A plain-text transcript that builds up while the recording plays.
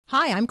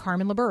Hi, I'm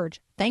Carmen LaBerge.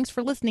 Thanks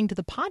for listening to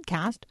the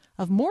podcast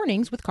of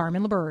Mornings with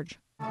Carmen LaBerge.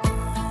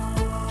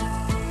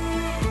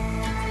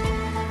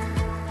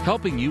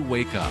 Helping you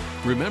wake up,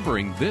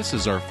 remembering this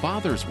is our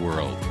Father's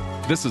world.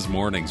 This is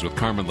Mornings with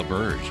Carmen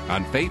LaBerge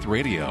on Faith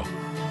Radio. If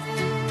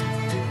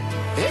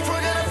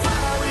we're gonna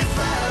fly, we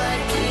fly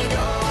like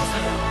eagles.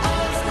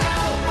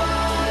 Unstoppable.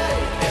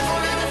 If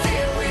we're gonna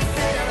fear, we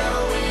fear no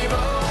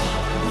evil.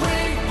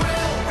 We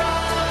will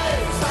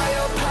rise. By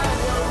your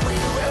power, we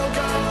will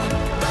go.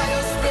 By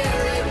your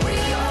spirit, we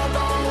are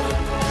bold.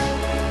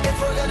 If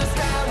we're gonna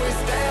stand, we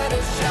stand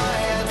as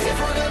giants. If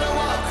we're gonna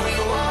walk, we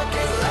walk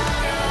as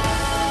lions.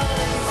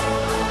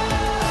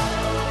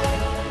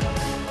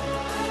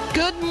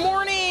 Good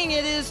morning.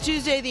 It is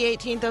Tuesday, the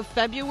 18th of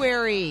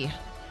February.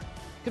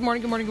 Good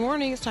morning, good morning, good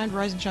morning. It's time to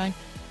rise and shine.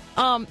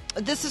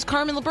 This is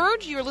Carmen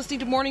LaBerge. You're listening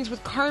to Mornings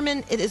with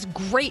Carmen. It is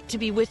great to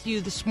be with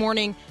you this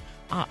morning.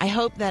 I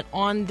hope that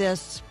on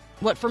this,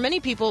 what for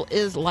many people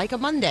is like a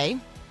Monday,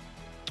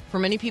 for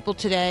many people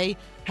today,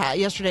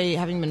 yesterday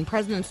having been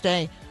President's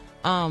Day,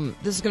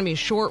 this is going to be a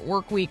short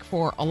work week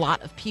for a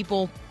lot of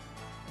people.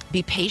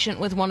 Be patient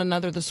with one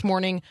another this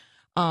morning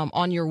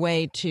on your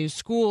way to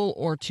school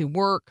or to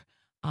work.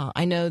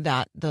 I know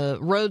that the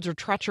roads are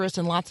treacherous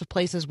in lots of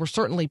places. We're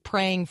certainly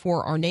praying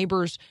for our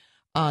neighbors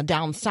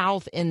down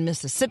south in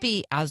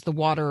Mississippi as the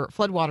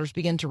floodwaters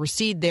begin to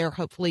recede there,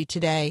 hopefully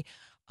today.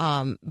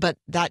 But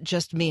that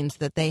just means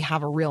that they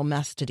have a real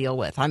mess to deal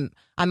with. I'm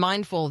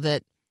mindful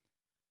that,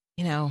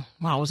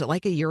 was it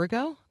like a year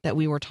ago that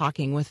we were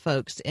talking with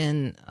folks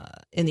in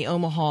the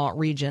Omaha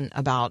region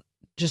about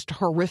just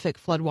horrific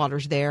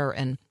floodwaters there,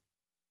 and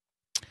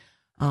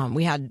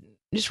we had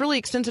just really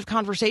extensive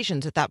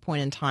conversations at that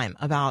point in time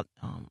about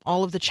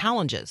all of the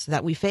challenges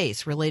that we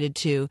face related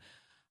to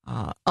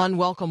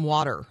unwelcome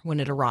water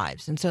when it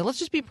arrives. And so let's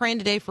just be praying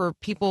today for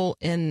people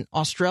in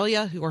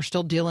Australia who are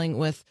still dealing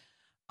with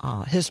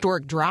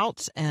historic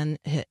droughts and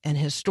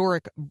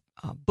historic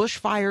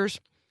bushfires.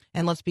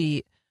 And let's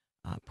be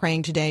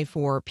praying today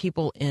for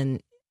people in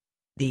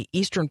the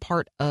eastern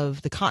part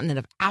of the continent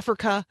of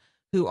Africa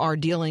who are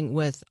dealing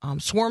with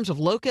swarms of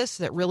locusts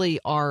that really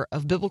are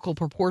of biblical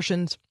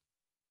proportions.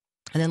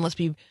 And then let's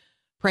be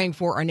praying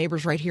for our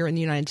neighbors right here in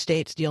the United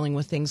States dealing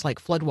with things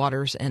like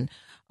floodwaters. And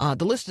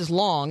the list is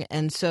long.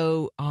 And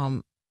so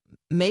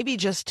maybe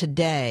just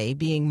today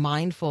being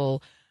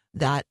mindful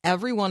that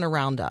everyone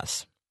around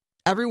us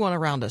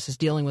is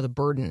dealing with a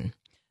burden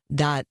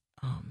that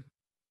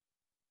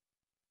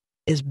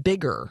is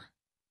bigger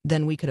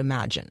than we could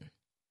imagine,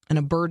 and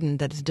a burden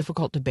that is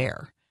difficult to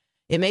bear.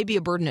 It may be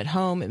a burden at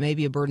home. It may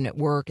be a burden at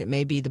work. It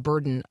may be the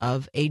burden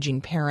of aging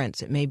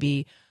parents. It may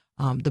be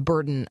the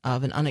burden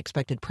of an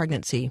unexpected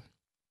pregnancy.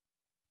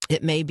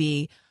 It may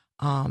be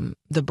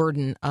the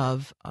burden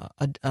of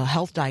a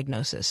health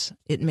diagnosis.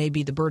 It may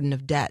be the burden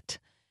of debt.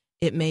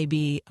 It may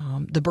be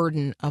the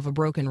burden of a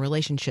broken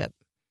relationship.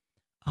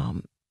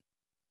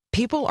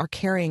 People are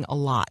carrying a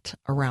lot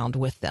around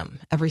with them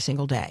every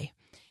single day.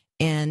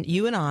 And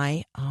you and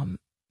I,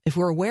 if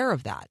we're aware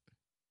of that,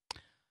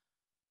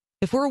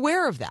 if we're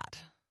aware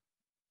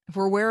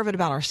of it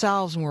about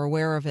ourselves and we're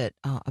aware of it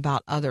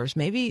about others,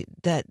 maybe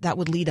that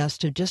would lead us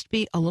to just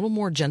be a little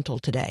more gentle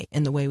today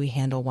in the way we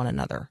handle one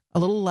another, a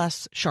little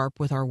less sharp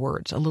with our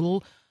words, a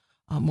little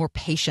more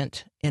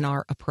patient in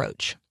our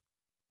approach.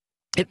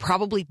 It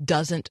probably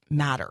doesn't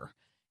matter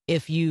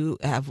if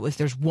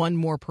there's one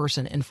more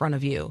person in front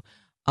of you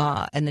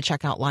in the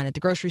checkout line at the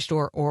grocery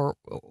store, or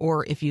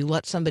if you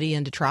let somebody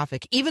into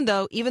traffic, even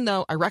though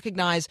I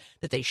recognize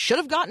that they should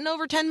have gotten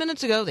over 10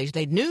 minutes ago,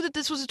 they knew that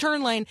this was a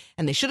turn lane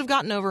and they should have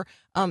gotten over,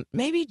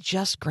 maybe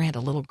just grant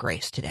a little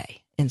grace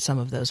today in some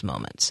of those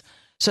moments.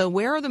 So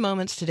where are the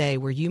moments today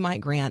where you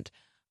might grant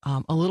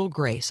a little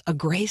grace, a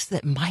grace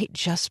that might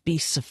just be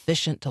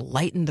sufficient to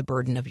lighten the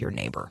burden of your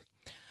neighbor?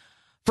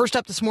 First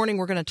up this morning,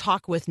 we're going to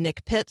talk with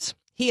Nick Pitts.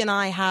 He and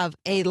I have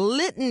a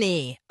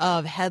litany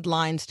of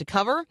headlines to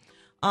cover.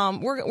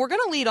 We're going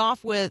to lead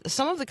off with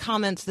some of the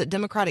comments that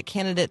Democratic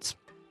candidates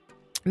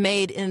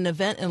made in an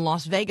event in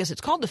Las Vegas.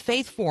 It's called the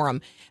Faith Forum,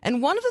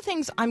 and one of the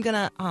things I'm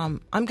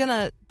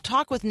gonna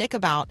talk with Nick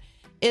about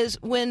is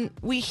when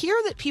we hear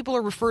that people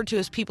are referred to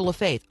as people of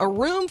faith. A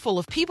room full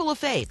of people of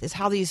faith is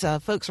how these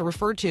folks are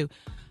referred to.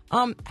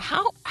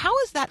 How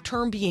is that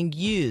term being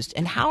used,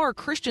 and how are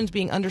Christians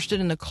being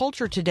understood in the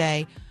culture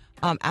today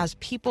as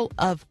people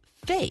of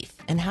faith,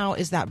 and how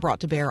is that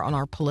brought to bear on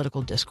our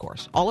political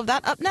discourse? All of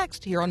that up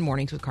next here on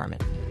Mornings with Carmen.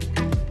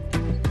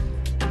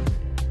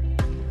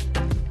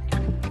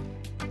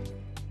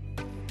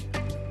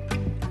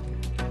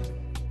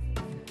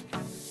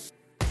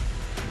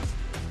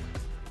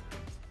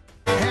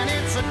 And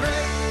it's a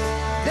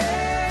great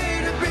day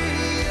to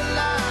be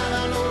alive.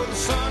 I know the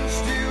sun's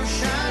still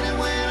shining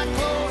when I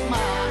close my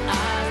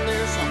eyes.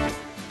 There's some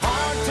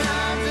hard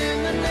times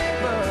in the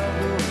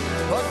neighborhood,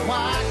 but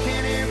why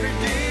can't every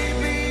day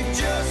be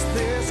just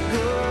this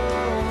good?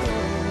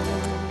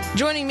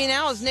 Joining me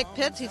now is Nick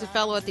Pitts. He's a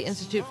fellow at the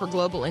Institute for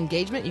Global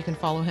Engagement. You can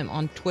follow him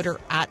on Twitter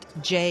at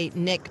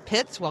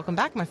jnickpitts. Welcome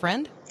back, my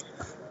friend.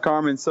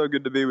 Carmen, so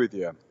good to be with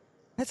you.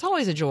 It's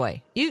always a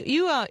joy.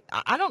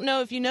 I don't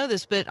know if you know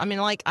this, but I mean,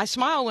 like, I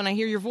smile when I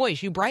hear your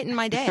voice. You brighten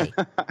my day.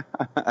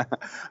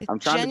 I'm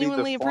trying to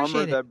be the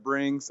farmer it. that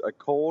brings a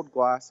cold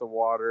glass of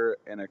water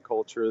in a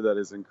culture that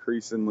is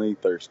increasingly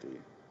thirsty.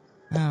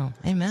 Oh,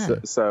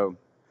 amen. So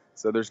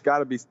there's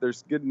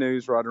good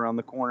news right around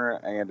the corner,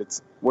 and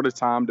what a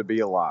time to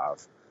be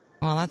alive.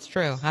 Well, that's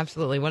true.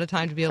 Absolutely. What a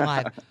time to be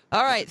alive.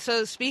 All right.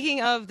 So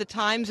speaking of the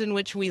times in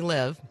which we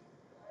live,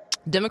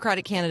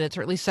 Democratic candidates,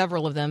 or at least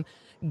several of them,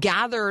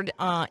 gathered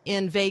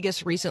in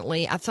Vegas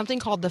recently at something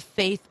called the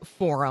Faith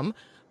Forum.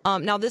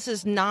 Now, this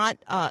is not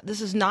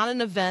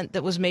an event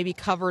that was maybe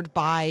covered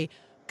by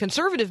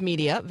conservative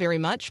media very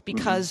much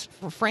because,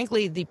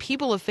 frankly, the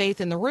people of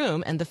faith in the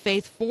room and the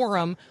Faith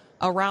Forum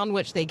around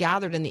which they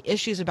gathered and the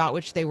issues about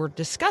which they were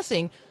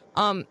discussing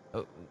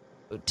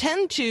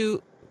tend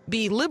to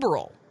be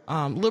liberal.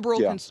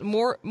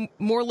 More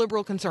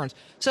liberal concerns.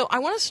 So I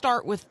want to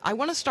start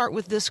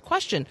with this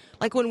question.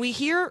 Like, when we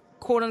hear,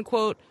 quote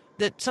unquote,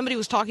 that somebody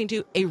was talking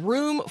to a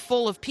room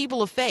full of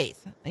people of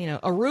faith,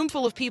 a room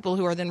full of people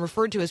who are then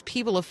referred to as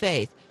people of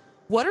faith,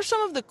 what are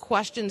some of the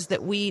questions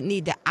that we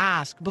need to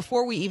ask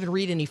before we even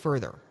read any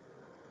further?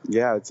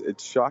 Yeah,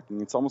 it's shocking.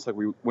 It's almost like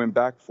we went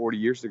back 40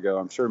 years ago.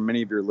 I'm sure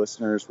many of your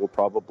listeners will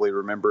probably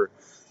remember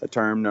a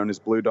term known as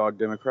Blue Dog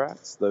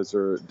Democrats. Those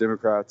are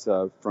Democrats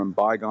from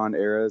bygone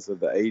eras of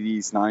the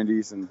 80s,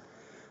 90s,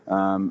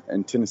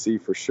 and Tennessee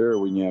for sure,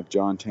 when you have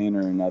John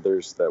Tanner and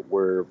others that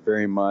would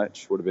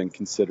have been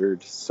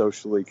considered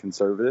socially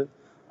conservative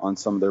on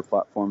some of their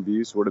platform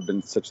views, would have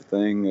been such a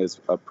thing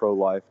as a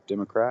pro-life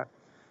Democrat.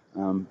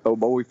 But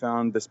what we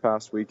found this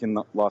past week in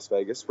Las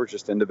Vegas were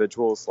just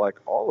individuals like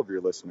all of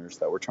your listeners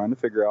that were trying to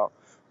figure out,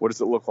 what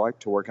does it look like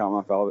to work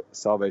out my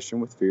salvation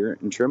with fear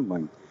and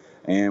trembling?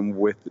 And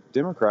with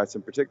Democrats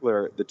in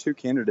particular, the two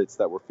candidates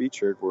that were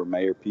featured were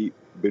Mayor Pete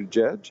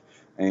Buttigieg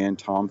and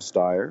Tom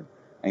Steyer.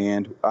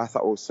 And I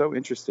thought what was so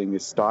interesting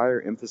is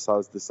Steyer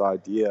emphasized this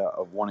idea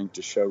of wanting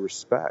to show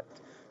respect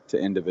to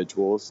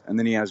individuals. And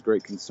then he has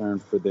great concern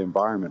for the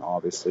environment,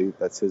 obviously.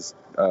 That's his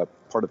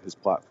part of his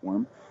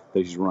platform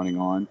that he's running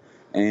on.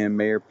 And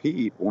Mayor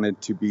Pete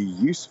wanted to be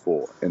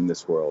useful in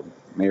this world.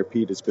 Mayor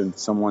Pete has been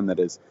someone that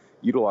has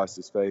utilized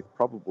his faith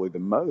probably the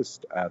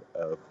most out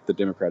of the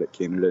Democratic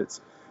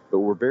candidates, but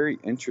were very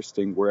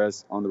interesting.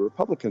 Whereas on the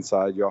Republican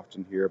side, you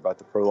often hear about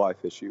the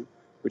pro-life issue,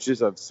 which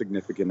is of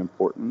significant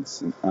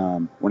importance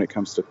when it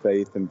comes to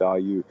faith and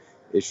value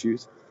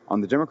issues.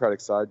 On the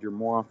Democratic side, you're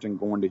more often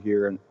going to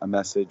hear a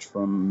message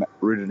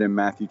rooted in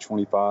Matthew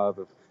 25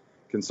 of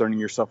concerning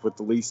yourself with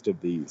the least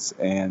of these.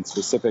 And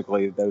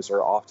specifically, those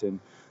are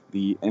often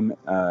the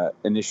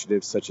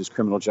initiatives such as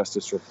criminal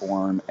justice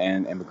reform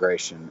and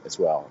immigration as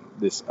well,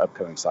 this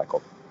upcoming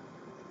cycle.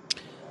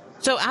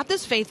 So at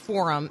this Faith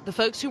Forum, the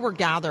folks who were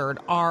gathered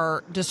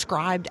are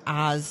described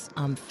as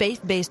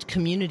faith-based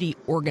community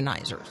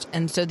organizers.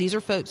 And so these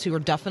are folks who are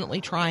definitely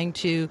trying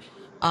to,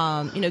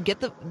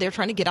 they're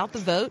trying to get out the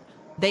vote.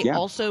 They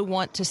also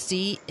want to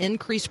see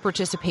increased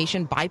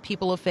participation by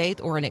people of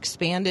faith or an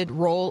expanded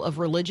role of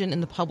religion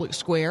in the public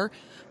square.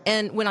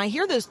 And when I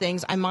hear those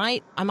things, I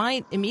might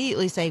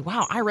immediately say,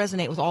 wow, I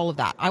resonate with all of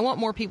that. I want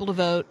more people to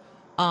vote.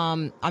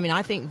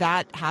 I think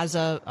that has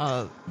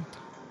a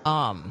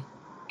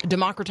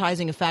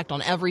democratizing effect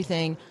on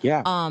everything.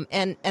 Yeah.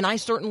 And I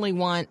certainly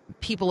want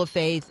people of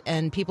faith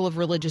and people of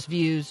religious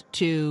views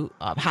to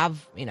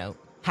have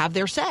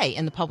their say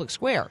in the public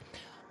square.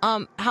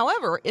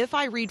 However, if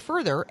I read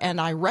further and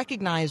I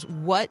recognize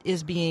what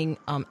is being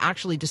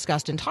actually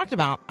discussed and talked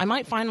about, I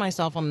might find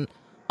myself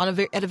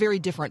at a very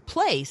different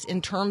place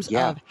in terms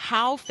of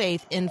how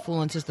faith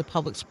influences the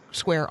public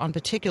square on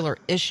particular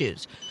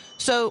issues.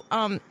 So,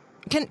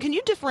 Can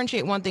you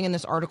differentiate one thing in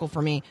this article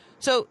for me?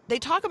 So they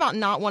talk about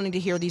not wanting to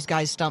hear these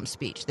guys' stump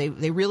speech.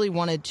 They really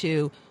wanted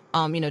to,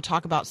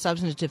 talk about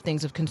substantive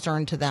things of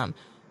concern to them,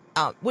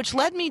 which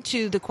led me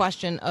to the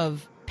question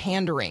of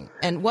pandering.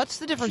 And what's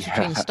the difference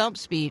between stump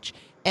speech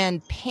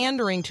and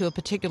pandering to a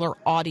particular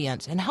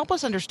audience? And help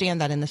us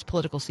understand that in this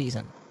political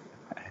season.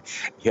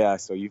 Yeah,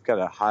 so you've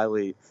got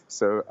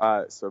so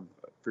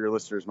for your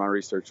listeners, my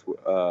research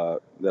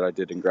that I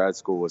did in grad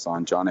school was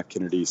on John F.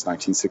 Kennedy's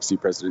 1960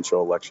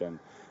 presidential election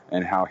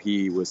and how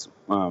he was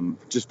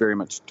just very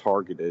much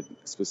targeted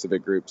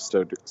specific groups.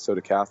 So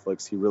to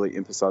Catholics, he really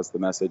emphasized the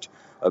message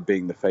of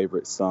being the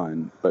favorite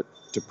son. But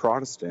to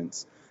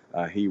Protestants,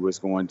 he was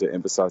going to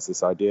emphasize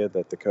this idea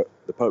that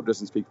the Pope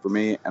doesn't speak for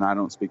me and I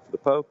don't speak for the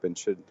Pope, and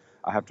should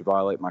I have to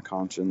violate my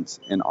conscience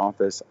in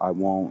office, I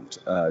won't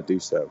do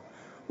so.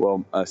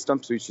 Well,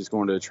 stump speech is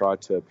going to try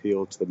to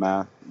appeal to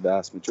the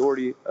vast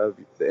majority of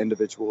the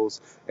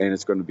individuals, and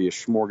it's going to be a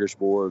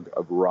smorgasbord,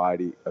 a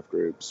variety of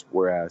groups,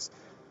 whereas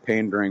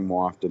pandering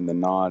more often than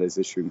not is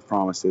issuing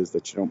promises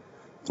that you don't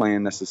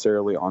plan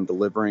necessarily on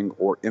delivering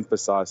or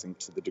emphasizing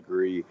to the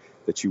degree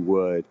that you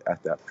would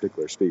at that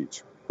particular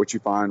speech. What you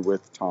find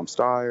with Tom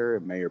Steyer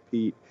and Mayor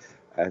Pete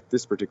at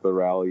this particular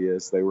rally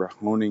is they were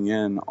honing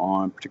in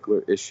on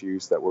particular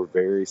issues that were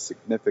very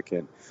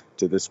significant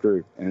to this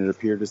group. And it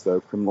appeared as though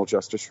criminal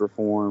justice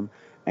reform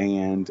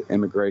and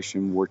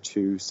immigration were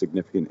two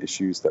significant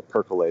issues that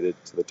percolated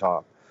to the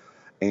top.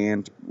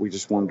 And we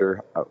just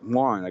wonder,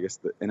 one, I guess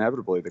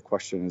inevitably the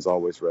question is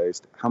always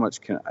raised, how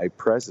much can a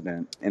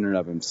president in and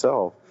of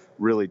himself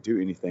really do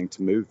anything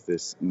to move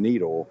this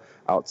needle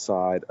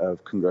outside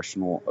of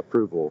congressional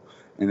approval?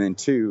 And then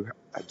two,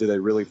 do they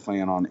really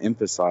plan on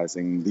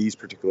emphasizing these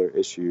particular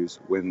issues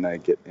when they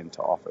get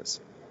into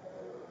office?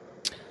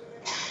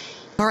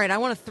 All right, I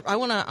want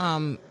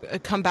to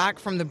come back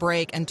from the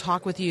break and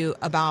talk with you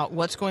about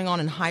what's going on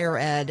in higher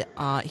ed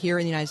here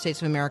in the United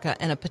States of America,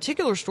 and a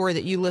particular story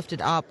that you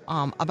lifted up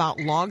about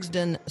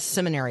Logsdon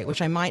Seminary,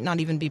 which I might not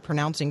even be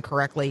pronouncing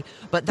correctly,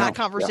 but that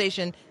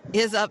conversation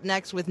is up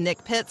next with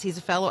Nick Pitts. He's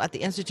a fellow at the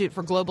Institute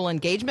for Global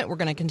Engagement. We're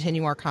going to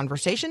continue our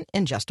conversation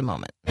in just a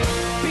moment. Be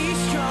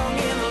strong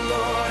in the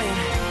Lord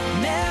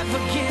and never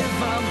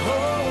give up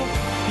hope.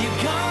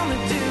 You're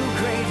gonna do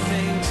great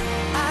things.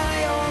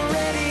 I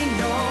already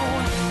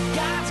know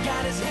God's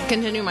got his hand.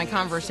 Continue my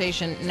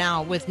conversation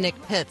now with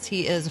Nick Pitts.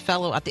 He is a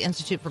fellow at the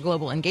Institute for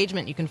Global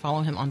Engagement. You can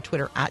follow him on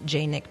Twitter at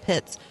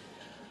 @JNickPitts.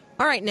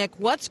 All right, Nick,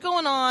 what's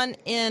going on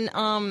in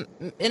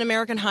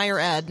American higher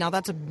ed? Now,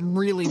 that's a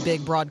really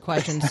big, broad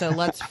question, so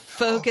let's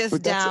focus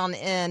down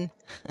in.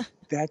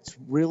 That's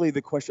really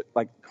the question.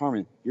 Like,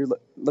 Carmen,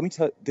 let me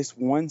tell you this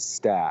one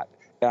stat.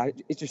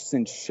 It just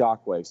sends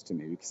shockwaves to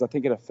me because I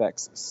think it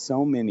affects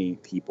so many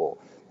people.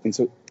 And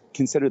so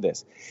consider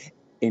this.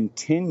 In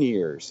 10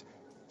 years,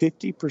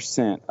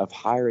 50% of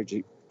higher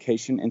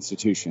education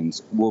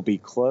institutions will be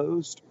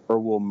closed or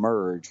will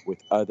merge with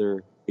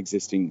other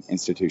existing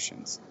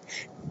institutions.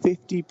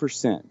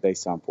 50%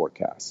 based on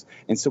forecasts.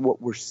 And so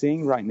what we're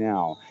seeing right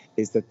now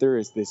is that there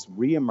is this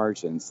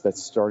reemergence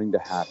that's starting to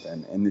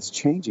happen and this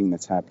changing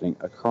that's happening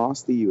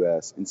across the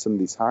U.S. in some of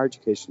these higher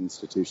education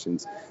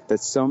institutions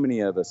that so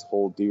many of us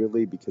hold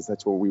dearly because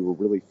that's where we were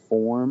really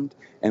formed,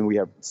 and we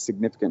have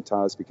significant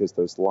ties because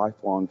those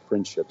lifelong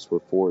friendships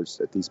were forged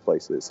at these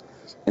places.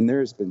 And there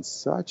has been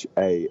such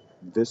a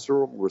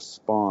visceral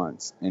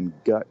response and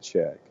gut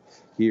check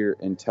here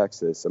in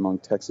Texas among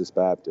Texas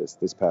Baptists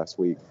this past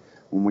week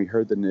when we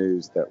heard the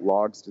news that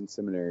Logsdon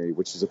Seminary,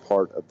 which is a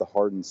part of the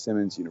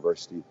Hardin-Simmons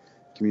University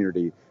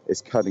community,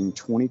 is cutting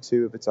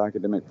 22 of its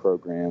academic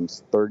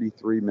programs,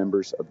 33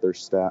 members of their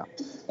staff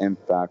and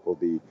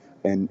faculty.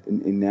 And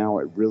now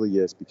it really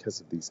is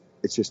because of these.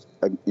 It's just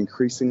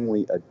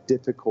increasingly a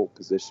difficult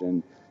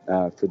position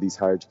for these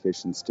higher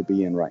educations to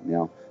be in right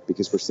now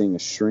because we're seeing a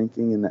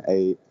shrinking in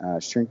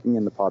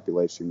the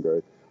population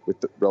growth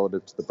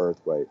relative to the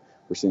birth rate.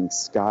 We're seeing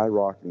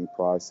skyrocketing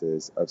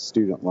prices of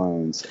student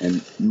loans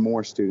and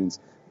more students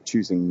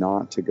choosing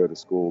not to go to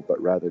school,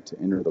 but rather to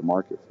enter the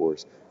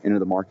marketplace.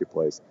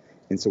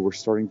 And so we're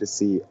starting to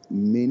see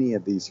many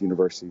of these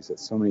universities that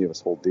so many of us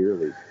hold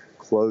dearly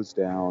close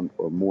down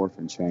or morph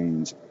and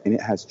change. And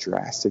it has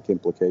drastic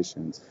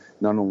implications,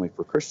 not only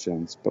for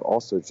Christians, but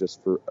also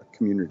just for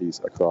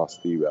communities across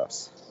the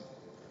U.S.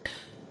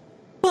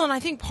 Well, and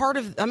I think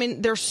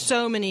there's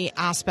so many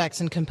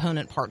aspects and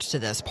component parts to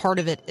this. Part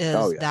of it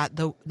is that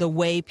the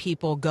way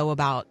people go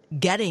about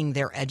getting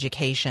their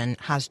education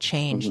has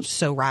changed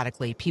so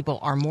radically. People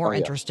are more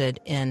interested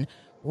in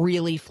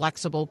really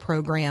flexible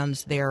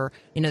programs. They're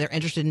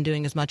interested in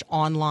doing as much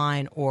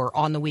online or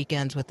on the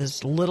weekends with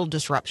as little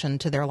disruption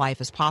to their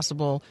life as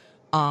possible.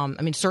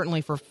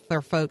 Certainly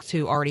for folks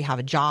who already have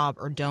a job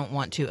or don't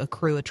want to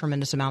accrue a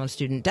tremendous amount of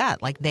student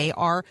debt, like they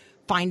are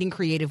finding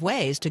creative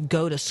ways to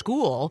go to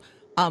school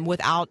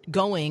without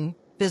going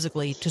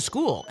physically to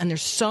school. And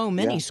there's so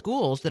many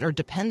schools that are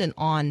dependent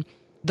on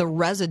the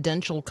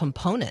residential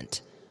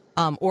component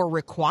or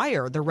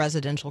require the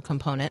residential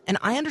component. And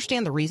I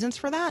understand the reasons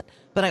for that,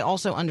 but I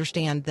also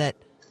understand that,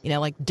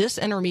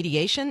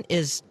 disintermediation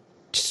is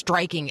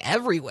striking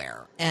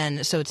everywhere.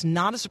 And so it's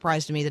not a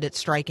surprise to me that it's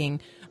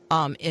striking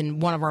in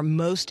one of our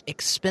most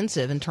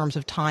expensive, in terms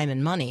of time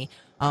and money,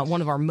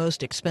 one of our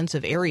most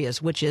expensive areas,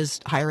 which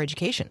is higher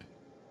education.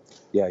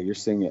 Yeah, you're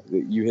seeing it.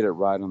 You hit it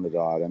right on the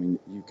dot. I memean,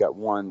 you've got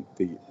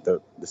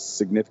the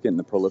significant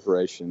the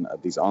proliferation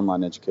of these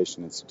online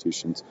education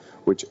institutions,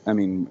 which,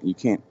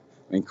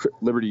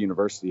 Liberty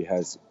University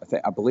has,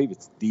 I believe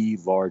it's the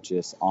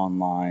largest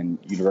online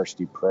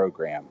university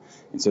program.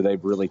 And so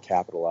they've really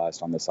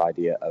capitalized on this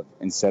idea of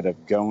instead of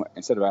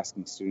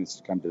asking students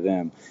to come to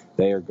them,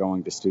 they are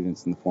going to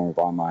students in the form of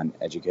online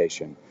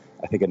education.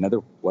 I think another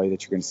way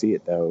that you're going to see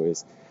it, though,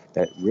 is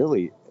that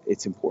really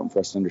it's important for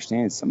us to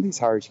understand some of these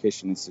higher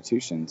education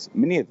institutions,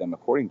 many of them,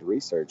 according to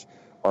research,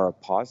 are a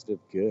positive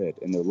good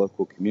in their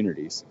local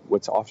communities,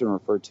 what's often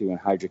referred to in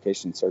higher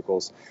education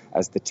circles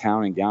as the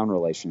town and gown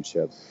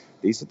relationship.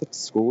 These are the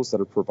schools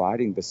that are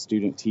providing the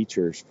student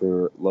teachers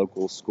for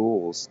local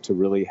schools to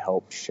really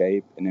help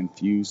shape and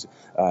infuse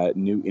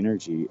new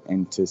energy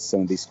into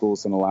some of these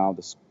schools and allow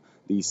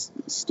these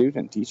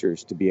student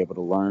teachers to be able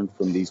to learn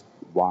from these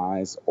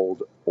wise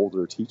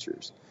older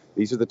teachers.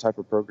 These are the type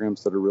of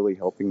programs that are really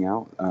helping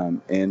out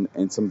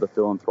in some of the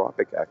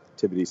philanthropic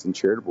activities and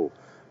charitable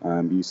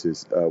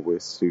uses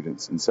with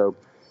students. And so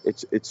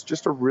it's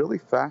just a really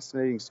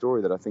fascinating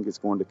story that I think is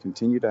going to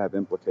continue to have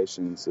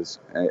implications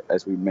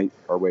as we make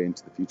our way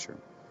into the future.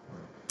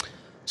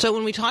 So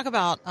when we talk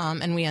about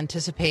and we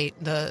anticipate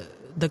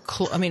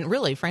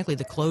really, frankly,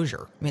 the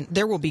closure. I mean,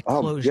 there will be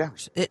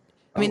closures.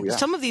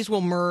 Some of these will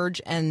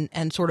merge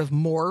and sort of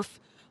morph.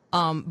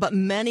 But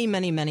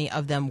many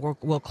of them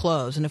will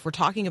close. And if we're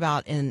talking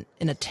about in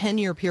a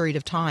 10-year period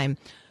of time,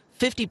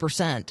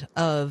 50%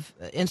 of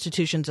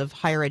institutions of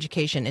higher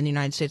education in the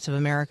United States of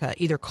America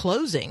either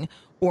closing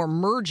or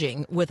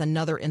merging with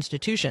another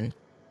institution.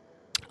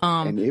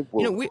 And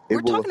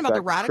we're talking about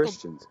the radical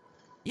Christians.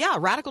 Yeah,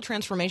 radical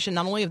transformation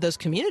not only of those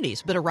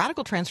communities, but a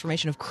radical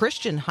transformation of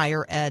Christian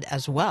higher ed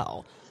as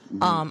well.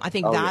 I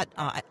think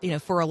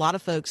for a lot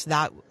of folks,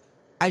 that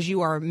as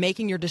you are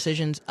making your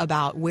decisions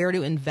about where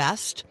to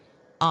invest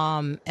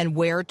and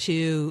where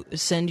to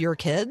send your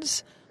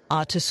kids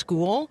to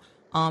school,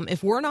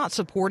 if we're not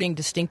supporting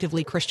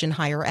distinctively Christian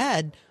higher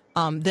ed,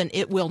 then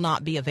it will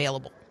not be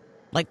available.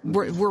 Like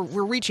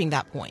we're reaching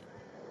that point.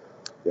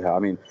 Yeah, I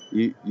mean,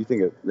 you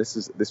think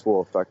this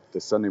will affect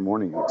the Sunday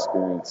morning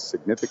experience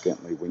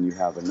significantly when you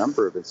have a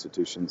number of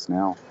institutions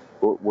now.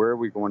 Where are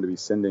we going to be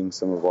sending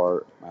some of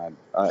our?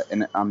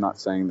 And I'm not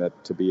saying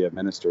that to be a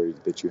minister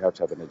that you have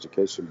to have an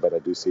education, but I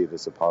do see it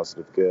as a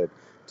positive good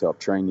to help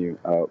train you.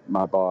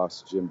 My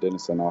boss, Jim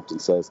Dennison, often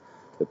says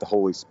that the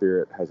Holy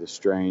Spirit has a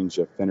strange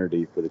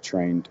affinity for the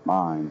trained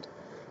mind.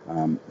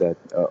 That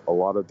a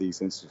lot of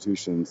these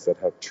institutions that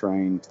have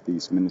trained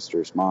these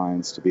ministers'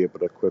 minds to be able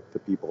to equip the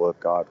people of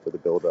God for the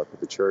buildup of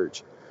the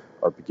church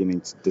are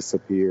beginning to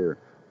disappear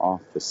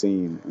off the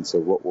scene. And so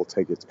what will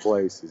take its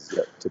place is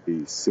yet to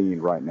be seen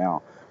right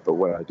now. But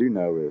what I do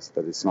know is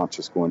that it's not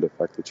just going to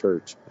affect the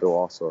church, it will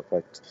also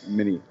affect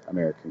many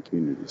American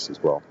communities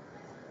as well.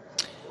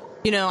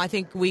 I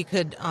think we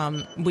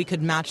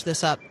could match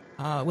this up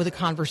with a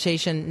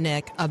conversation,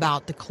 Nick,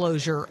 about the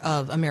closure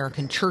of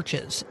American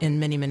churches in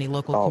many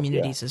local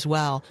communities as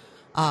well.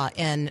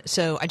 And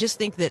so I just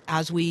think that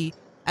as we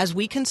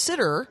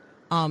consider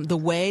the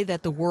way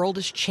that the world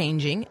is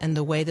changing and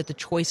the way that the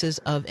choices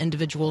of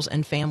individuals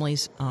and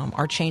families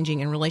are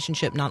changing in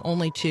relationship not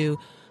only to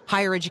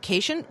higher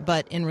education,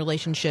 but in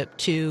relationship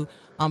to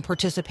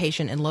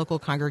participation in local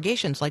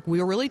congregations, like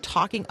we are really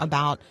talking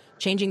about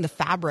changing the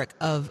fabric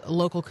of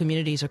local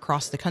communities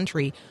across the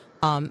country.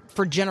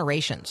 For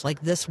generations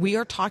like this, we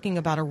are talking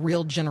about a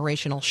real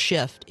generational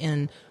shift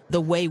in the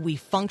way we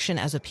function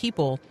as a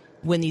people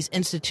when these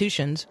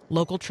institutions,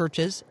 local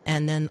churches,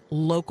 and then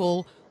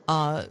local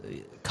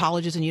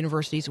colleges and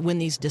universities, when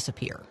these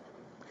disappear.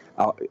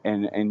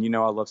 And I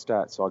love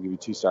stats, so I'll give you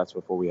two stats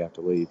before we have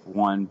to leave.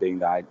 One being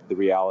the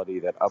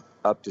reality that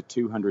up to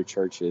 200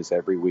 churches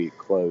every week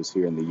close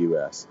here in the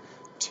U.S.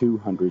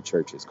 200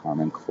 churches,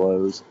 Carmen,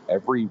 close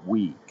every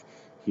week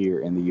here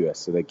in the U.S.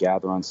 So they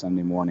gather on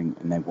Sunday morning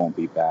and they won't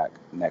be back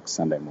next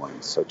Sunday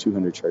morning. So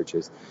 200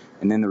 churches.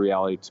 And then the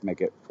reality, to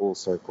make it full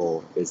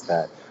circle, is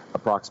that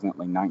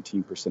approximately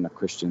 19% of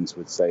Christians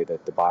would say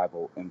that the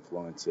Bible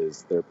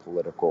influences their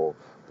political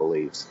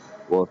beliefs.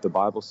 Well, if the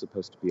Bible's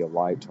supposed to be a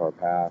light to our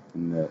path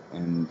and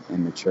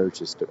the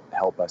church is to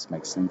help us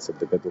make sense of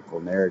the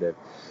biblical narrative,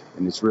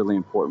 and it's really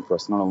important for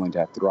us not only to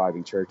have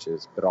thriving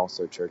churches, but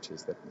also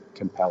churches that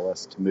compel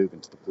us to move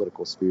into the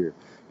political sphere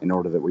in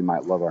order that we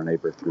might love our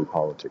neighbor through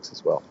politics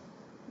as well.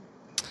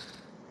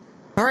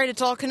 All right,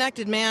 it's all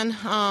connected, man.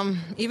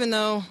 Even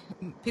though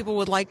people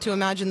would like to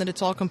imagine that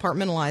it's all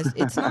compartmentalized,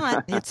 it's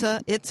not.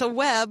 It's a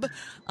web.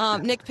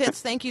 Nick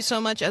Pitts, thank you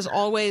so much, as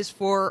always,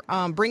 for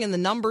bringing the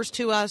numbers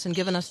to us and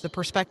giving us the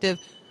perspective.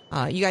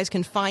 You guys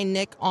can find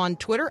Nick on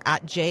Twitter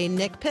at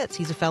 @JNickPitts.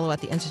 He's a fellow at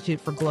the Institute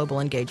for Global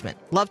Engagement.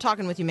 Love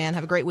talking with you, man.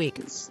 Have a great week.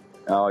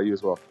 You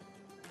as well.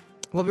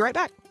 We'll be right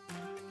back.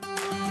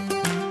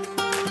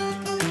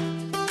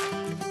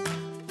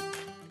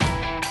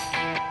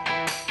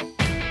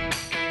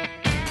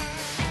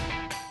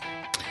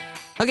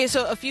 Okay,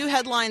 so a few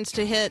headlines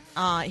to hit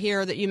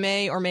here that you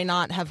may or may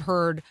not have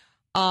heard.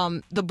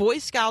 The Boy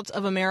Scouts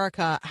of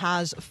America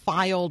has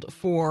filed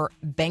for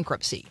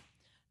bankruptcy.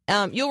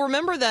 You'll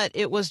remember that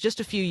it was just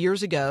a few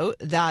years ago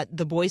that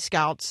the Boy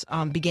Scouts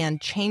began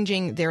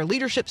changing their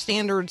leadership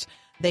standards.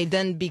 They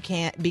then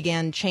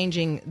began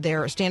changing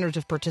their standards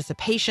of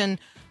participation.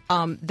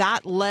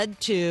 That led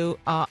to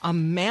a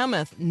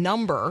mammoth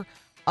number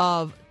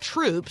of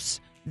troops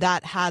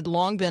that had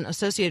long been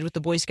associated with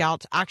the Boy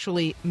Scouts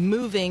actually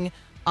moving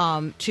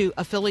to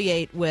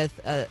affiliate with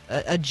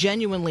a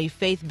genuinely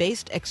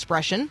faith-based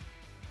expression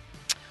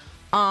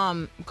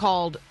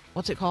called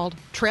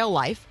Trail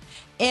Life.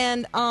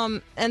 And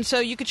so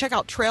you could check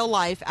out Trail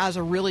Life as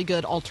a really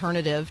good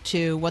alternative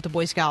to what the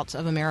Boy Scouts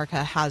of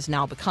America has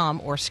now become,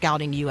 or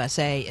Scouting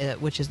USA,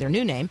 which is their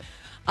new name.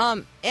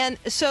 And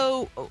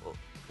so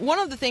one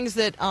of the things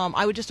that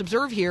I would just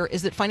observe here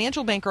is that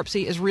financial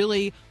bankruptcy is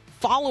really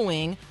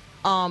following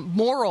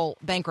moral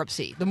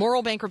bankruptcy. The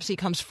moral bankruptcy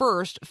comes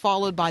first,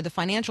 followed by the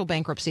financial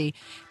bankruptcy.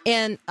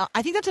 And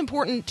I think that's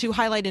important to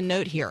highlight and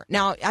note here.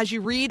 Now, as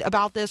you read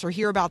about this or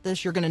hear about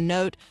this, you're going to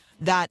note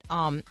that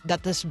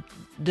that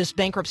this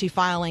bankruptcy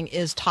filing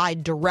is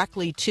tied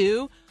directly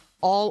to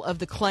all of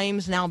the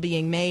claims now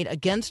being made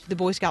against the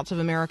Boy Scouts of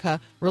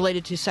America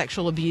related to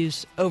sexual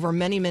abuse over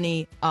many,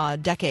 many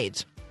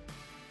decades.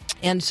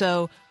 And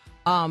so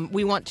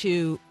we want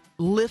to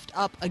lift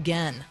up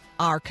again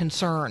our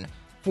concern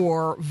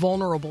for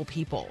vulnerable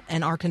people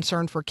and our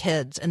concern for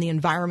kids and the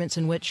environments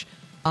in which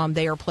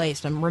they are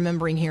placed. I'm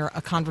remembering here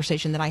a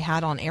conversation that I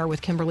had on air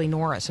with Kimberly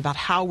Norris about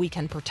how we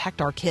can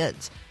protect our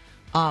kids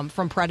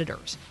from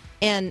predators.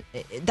 And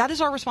that is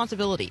our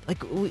responsibility.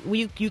 Like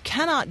you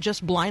cannot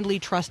just blindly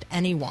trust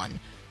anyone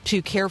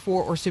to care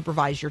for or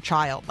supervise your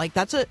child. Like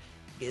that's a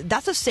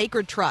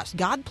sacred trust.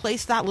 God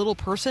placed that little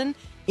person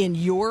in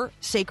your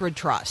sacred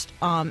trust.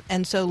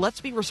 And so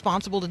let's be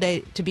responsible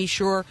today to be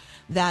sure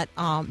that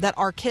that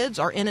our kids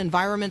are in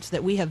environments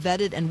that we have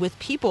vetted and with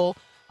people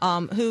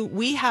who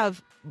we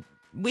have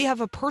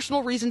a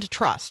personal reason to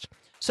trust.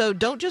 So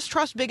don't just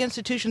trust big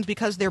institutions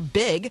because they're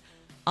big.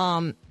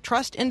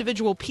 Trust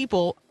individual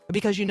people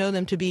because you know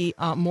them to be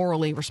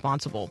morally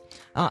responsible,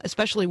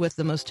 especially with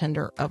the most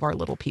tender of our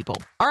little people.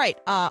 All right,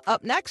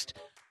 up next,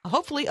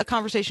 hopefully a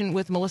conversation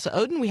with Melissa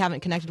Ohden. We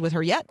haven't connected with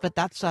her yet, but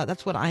that's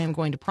what I am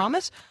going to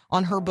promise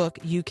on her book,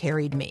 You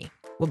Carried Me.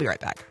 We'll be right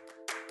back.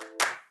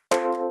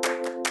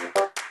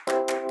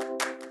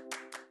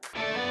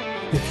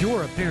 If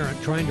you're a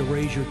parent trying to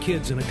raise your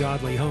kids in a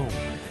godly home,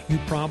 you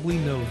probably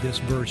know this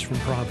verse from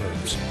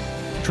Proverbs.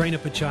 Train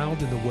up a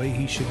child in the way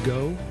he should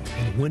go,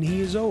 and when he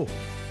is old,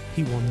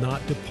 he will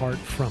not depart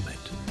from it.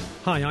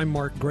 Hi, I'm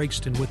Mark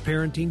Gregston with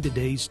Parenting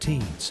Today's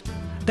Teens.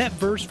 That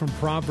verse from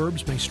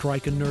Proverbs may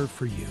strike a nerve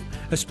for you,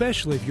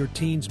 especially if your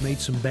teens made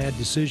some bad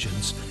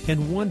decisions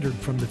and wandered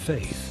from the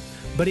faith.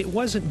 But it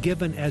wasn't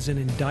given as an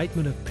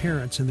indictment of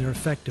parents and their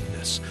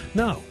effectiveness.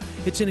 No,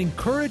 it's an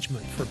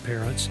encouragement for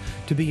parents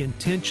to be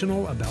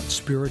intentional about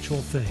spiritual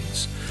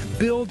things.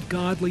 Build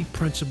godly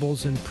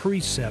principles and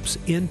precepts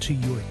into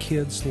your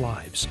kids'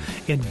 lives,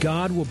 and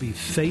God will be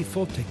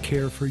faithful to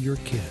care for your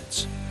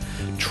kids.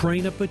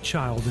 Train up a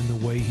child in the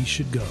way he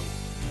should go,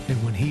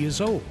 and when he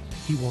is old,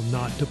 he will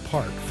not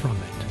depart from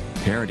it.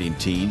 Parenting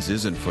teens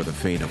isn't for the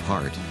faint of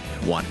heart.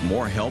 Want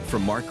more help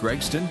from Mark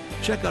Gregston?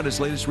 Check out his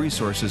latest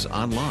resources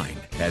online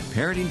at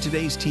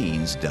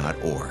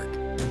parentingtodaysteens.org.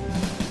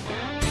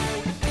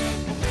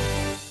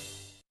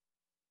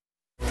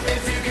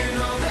 If you can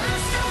know the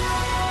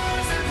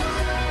stars and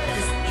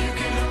place, you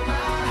can know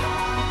my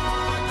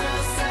heart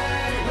the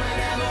same.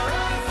 Whenever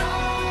I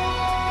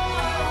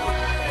fall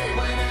away,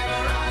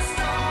 whenever I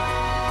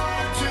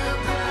start to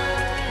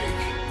break.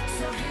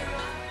 So here I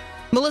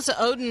am. Melissa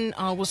Ohden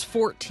was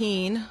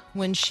 14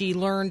 when she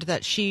learned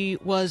that she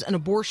was an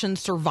abortion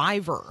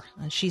survivor.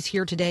 She's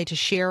here today to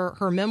share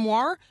her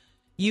memoir,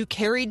 You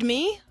Carried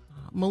Me.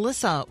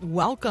 Melissa,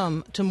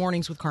 welcome to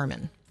Mornings with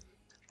Carmen.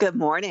 Good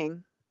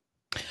morning.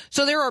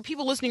 So there are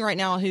people listening right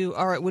now who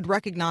would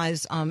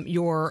recognize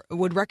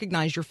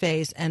your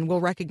face and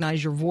will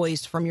recognize your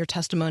voice from your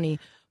testimony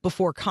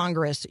before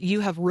Congress. You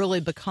have really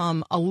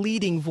become a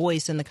leading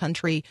voice in the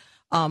country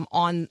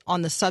on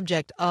the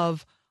subject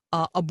of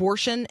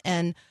abortion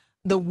and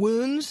the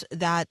wounds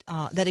that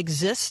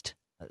exist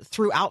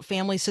throughout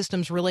family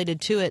systems related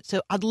to it.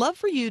 So I'd love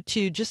for you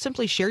to just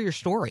simply share your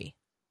story.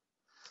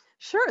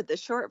 Sure. The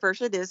short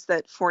version is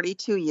that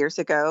 42 years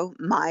ago,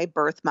 my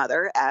birth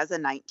mother, as a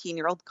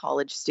 19-year-old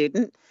college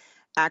student,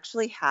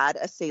 actually had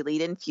a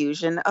saline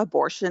infusion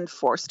abortion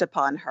forced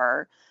upon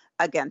her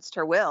against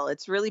her will.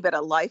 It's really been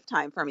a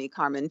lifetime for me,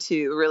 Carmen,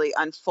 to really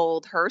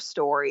unfold her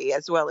story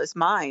as well as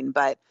mine.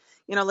 But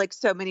you know, like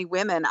so many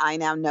women, I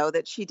now know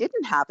that she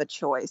didn't have a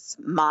choice.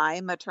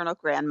 My maternal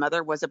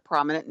grandmother was a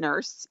prominent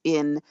nurse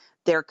in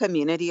their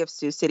community of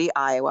Sioux City,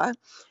 Iowa,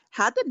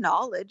 had the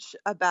knowledge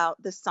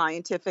about the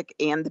scientific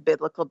and the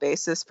biblical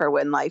basis for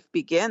when life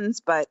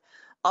begins, but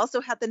also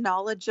had the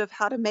knowledge of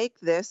how to make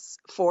this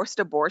forced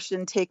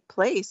abortion take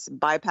place,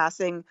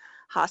 bypassing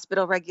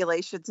hospital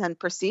regulations and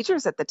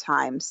procedures at the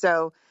time.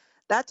 So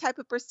that type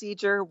of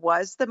procedure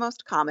was the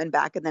most common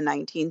back in the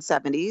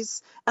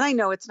 1970s. And I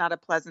know it's not a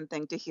pleasant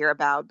thing to hear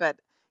about, but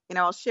you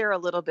know, I'll share a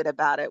little bit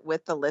about it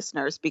with the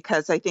listeners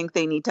because I think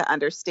they need to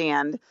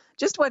understand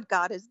just what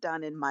God has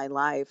done in my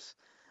life.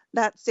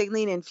 That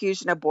saline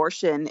infusion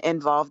abortion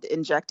involved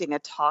injecting a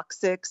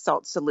toxic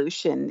salt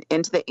solution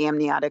into the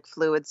amniotic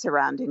fluid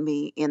surrounding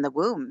me in the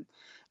womb.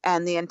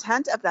 And the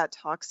intent of that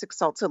toxic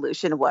salt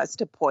solution was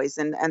to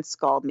poison and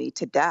scald me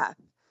to death.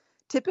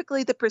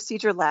 Typically, the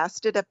procedure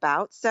lasted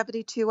about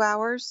 72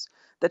 hours.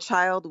 The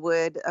child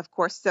would, of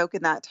course, soak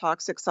in that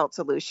toxic salt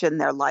solution.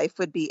 Their life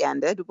would be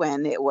ended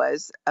when it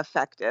was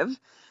effective.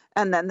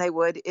 And then they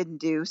would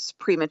induce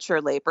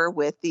premature labor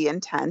with the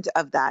intent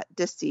of that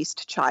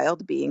deceased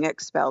child being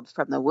expelled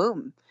from the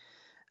womb.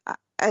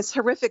 As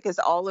horrific as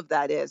all of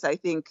that is, I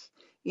think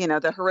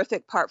the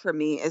horrific part for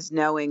me is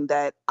knowing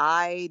that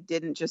I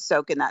didn't just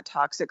soak in that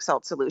toxic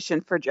salt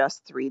solution for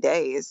just 3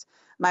 days.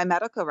 My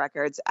medical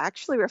records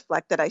actually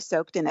reflect that I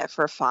soaked in it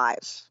for 5.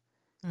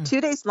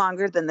 2 days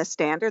longer than the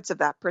standards of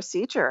that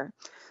procedure,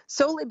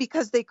 solely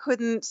because they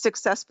couldn't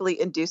successfully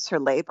induce her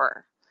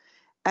labor.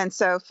 And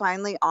so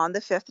finally, on the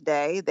 5th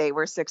day, they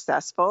were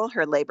successful.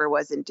 Her labor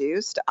was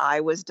induced.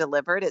 I was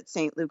delivered at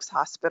St. Luke's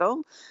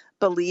Hospital,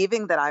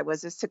 believing that I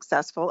was a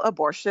successful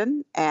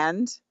abortion.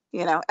 And,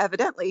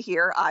 evidently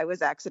here, I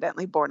was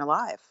accidentally born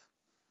alive.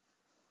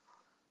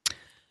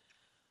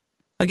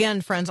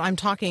 Again, friends, I'm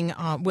talking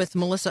with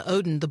Melissa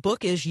Ohden. The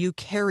book is You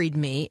Carried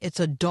Me. It's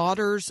a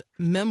daughter's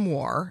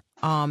memoir.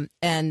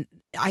 And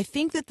I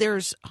think that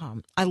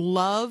I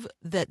love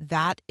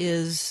that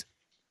is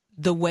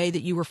the way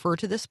that you refer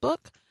to this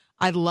book.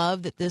 I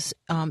love that this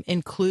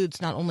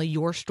includes not only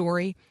your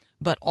story,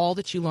 but all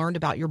that you learned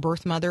about your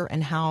birth mother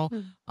and how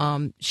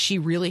she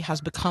really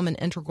has become an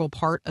integral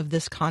part of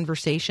this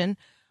conversation.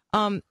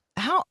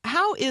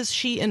 How is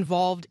she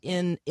involved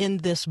in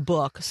this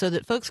book so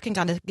that folks can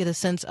kind of get a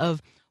sense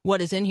of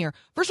what is in here?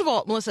 First of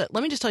all, Melissa,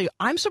 let me just tell you,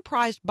 I'm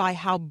surprised by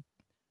how,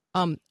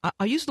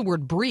 I'll use the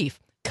word brief,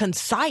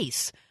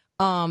 concise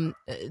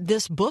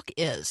this book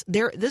is.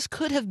 This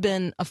could have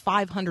been a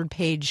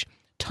 500-page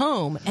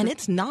tome, and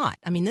it's not.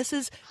 I mean, this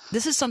is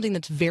something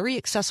that's very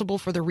accessible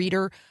for the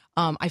reader.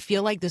 I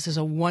feel like this is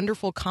a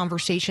wonderful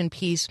conversation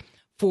piece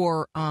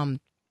for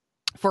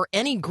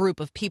any group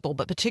of people,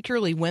 but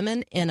particularly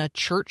women in a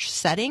church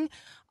setting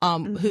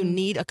who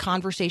need a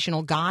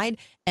conversational guide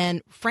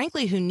and,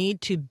 frankly, who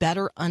need to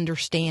better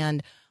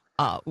understand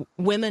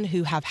women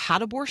who have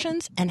had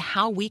abortions and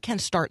how we can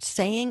start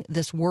saying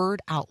this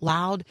word out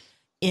loud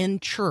in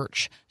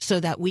church so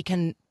that we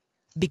can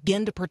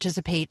begin to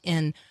participate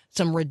in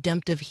some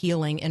redemptive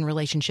healing in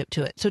relationship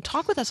to it. So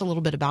talk with us a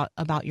little bit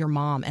about your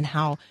mom and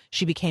how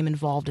she became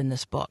involved in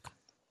this book.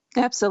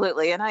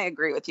 Absolutely. And I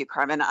agree with you,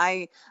 Carmen.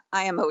 I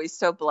am always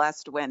so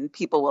blessed when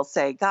people will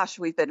say, gosh,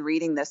 we've been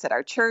reading this at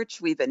our church.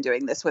 We've been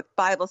doing this with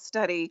Bible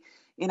study,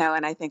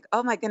 and I think,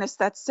 oh my goodness,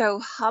 that's so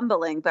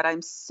humbling, but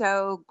I'm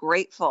so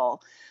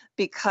grateful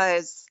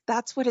because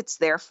that's what it's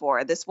there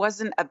for. This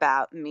wasn't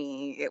about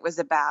me. It was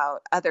about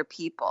other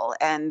people,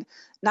 and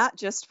not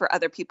just for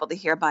other people to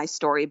hear my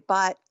story,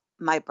 but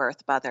my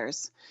birth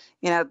mothers.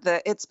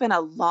 It's been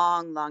a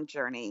long, long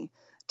journey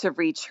to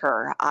reach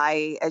her.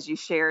 As you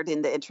shared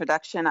in the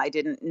introduction, I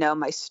didn't know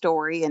my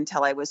story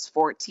until I was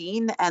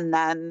 14, and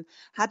then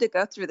had to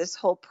go through this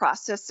whole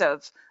process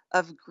of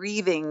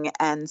grieving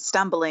and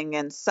stumbling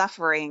and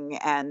suffering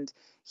and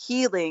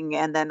healing,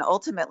 and then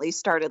ultimately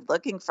started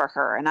looking for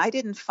her. And I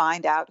didn't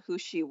find out who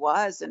she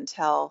was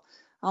until,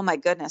 oh my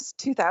goodness,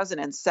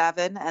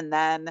 2007, and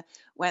then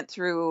went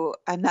through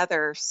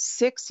another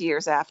 6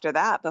 years after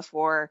that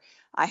before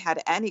I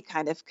had any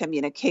kind of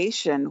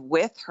communication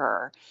with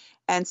her.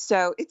 And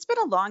so it's been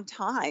a long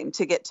time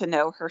to get to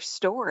know her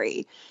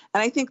story.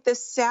 And I think the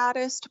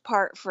saddest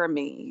part for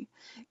me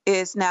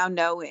is now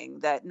knowing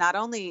that not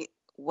only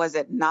was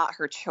it not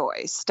her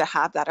choice to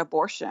have that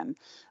abortion,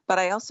 but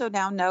I also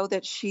now know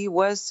that she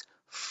was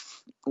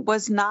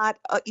not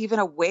even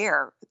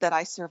aware that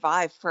I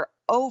survived for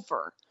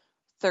over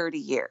 30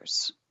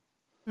 years.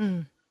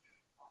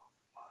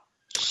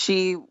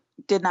 She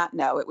did not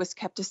know. It was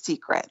kept a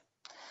secret.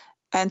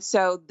 And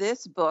so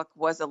this book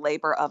was a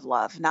labor of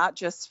love, not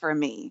just for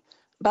me,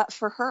 but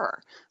for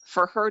her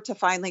to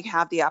finally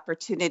have the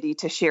opportunity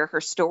to share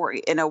her story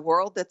in a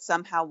world that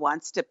somehow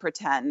wants to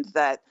pretend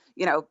that,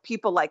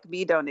 people like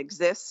me don't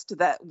exist,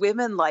 that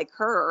women like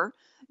her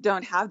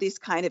don't have these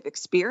kind of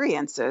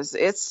experiences.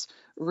 It's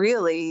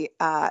really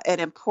an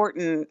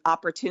important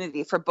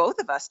opportunity for both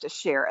of us to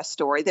share a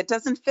story that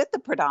doesn't fit the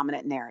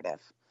predominant narrative.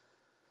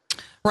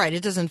 Right.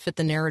 It doesn't fit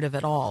the narrative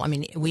at all. I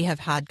mean, we have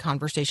had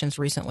conversations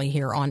recently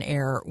here on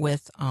air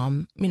with,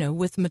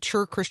 with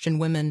mature Christian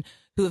women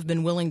who have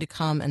been willing to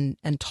come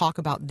and talk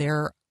about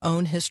their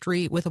own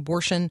history with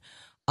abortion,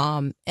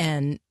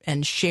 and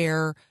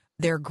share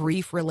their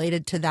grief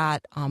related to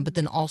that, but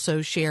then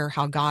also share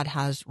how God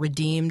has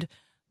redeemed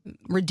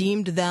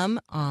them,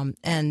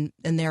 and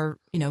they're,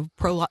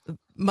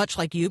 much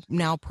like you,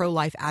 now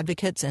pro-life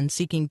advocates and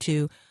seeking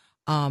to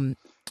come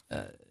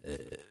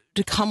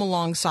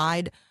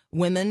alongside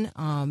women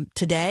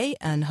today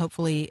and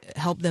hopefully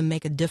help them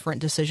make a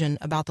different decision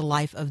about the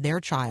life of their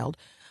child.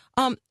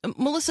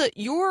 Melissa,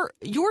 your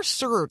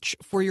search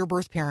for your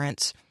birth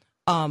parents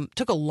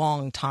took a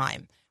long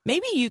time.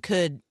 Maybe you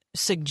could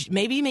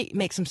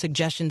make some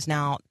suggestions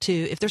now to,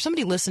 if there's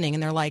somebody listening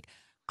and they're like,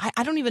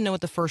 I don't even know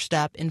what the first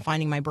step in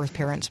finding my birth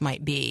parents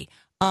might be.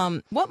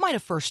 What might a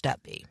first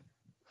step be?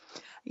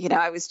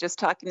 I was just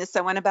talking to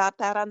someone about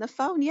that on the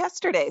phone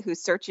yesterday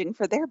who's searching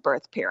for their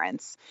birth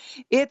parents.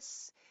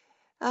 It's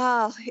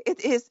a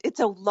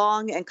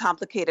long and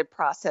complicated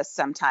process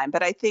sometimes,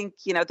 but I think,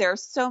 there are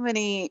so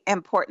many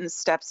important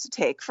steps to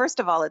take. First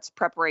of all, it's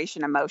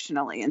preparation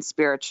emotionally and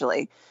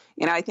spiritually.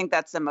 I think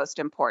that's the most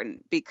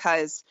important,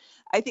 because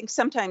I think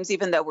sometimes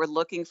even though we're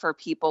looking for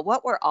people,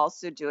 what we're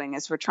also doing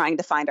is we're trying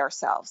to find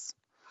ourselves.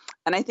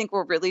 And I think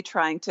we're really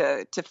trying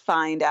to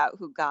find out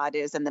who God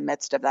is in the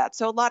midst of that.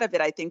 So a lot of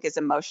it, I think, is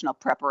emotional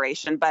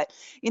preparation. But,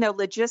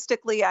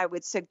 logistically, I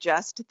would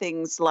suggest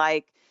things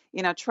like,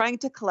 trying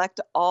to collect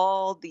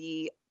all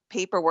the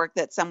paperwork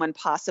that someone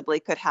possibly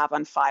could have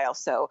on file.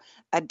 So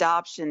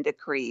adoption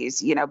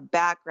decrees,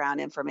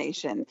 background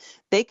information.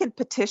 They can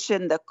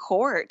petition the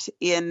court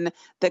in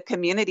the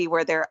community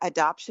where their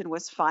adoption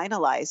was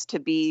finalized to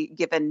be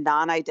given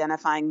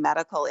non-identifying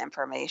medical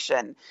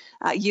information.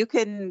 You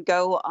can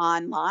go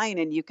online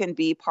and you can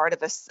be part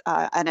of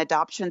an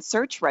adoption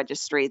search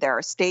registry. There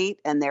are state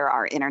and there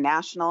are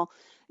international.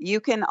 You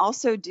can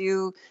also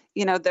do,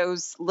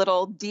 those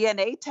little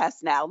DNA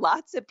tests now.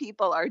 Lots of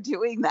people are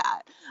doing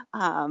that.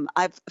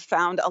 I've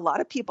found a lot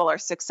of people are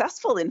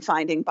successful in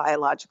finding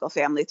biological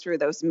family through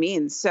those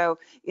means. So,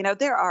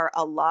 there are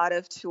a lot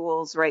of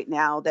tools right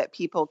now that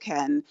people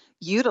can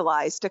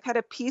utilize to kind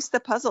of piece the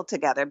puzzle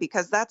together,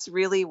 because that's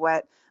really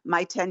what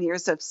my 10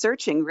 years of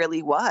searching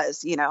really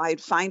was.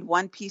 I'd find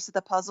one piece of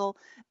the puzzle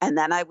and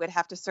then I would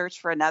have to search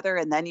for another.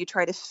 And then you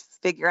try to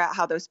figure out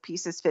how those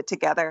pieces fit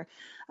together.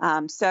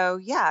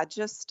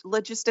 Just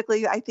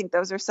logistically, I think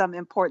those are some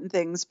important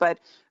things, but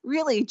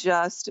really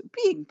just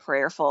being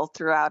prayerful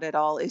throughout it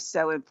all is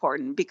so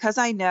important, because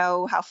I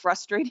know how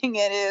frustrating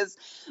it is,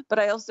 but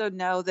I also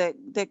know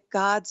that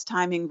God's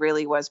timing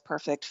really was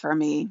perfect for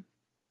me.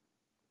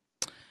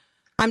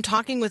 I'm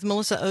talking with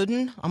Melissa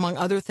Ohden, among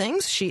other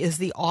things. She is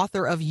the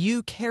author of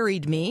You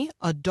Carried Me,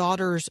 a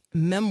daughter's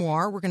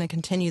memoir. We're going to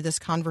continue this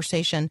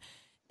conversation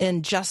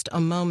in just a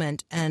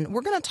moment, and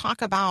we're going to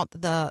talk about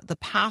the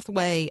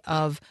pathway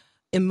of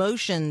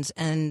emotions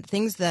and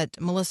things that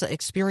Melissa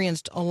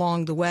experienced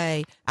along the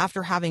way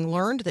after having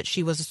learned that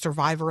she was a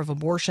survivor of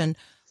abortion,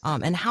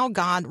 and how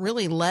God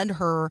really led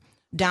her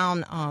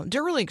down a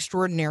really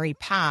extraordinary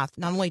path,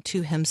 not only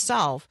to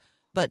himself,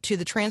 but to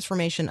the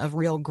transformation of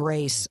real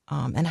grace,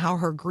 and how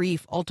her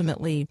grief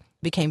ultimately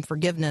became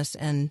forgiveness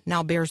and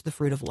now bears the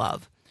fruit of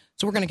love.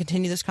 So we're going to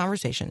continue this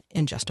conversation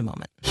in just a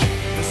moment.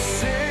 The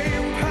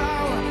same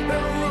power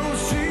that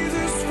rose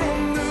Jesus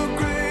from the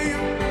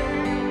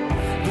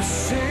grave, the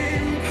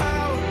same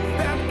power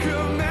that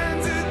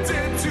commanded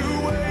dead to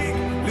wake,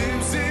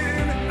 lives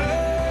in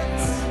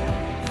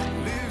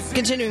us.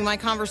 Continuing my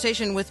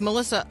conversation with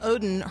Melissa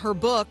Ohden, her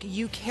book,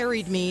 You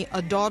Carried Me,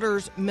 a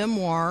daughter's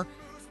memoir.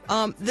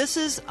 This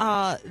is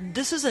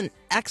an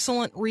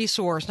excellent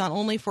resource, not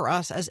only for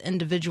us as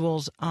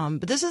individuals,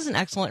 but this is an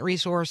excellent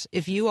resource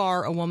if you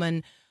are a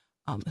woman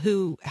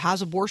who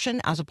has abortion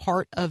as a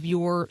part of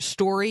your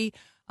story.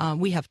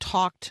 We have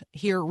talked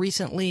here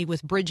recently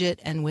with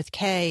Bridget and with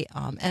Kay,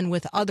 and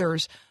with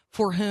others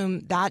for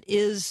whom that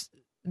is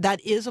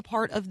a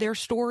part of their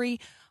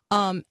story.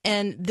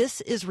 And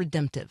this is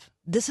redemptive.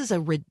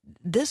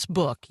 This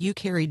book, You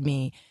Carried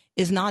Me,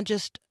 is not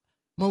just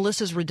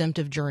Melissa's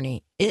redemptive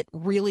journey. It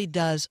really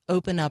does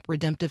open up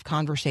redemptive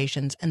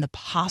conversations and the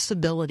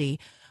possibility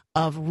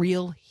of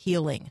real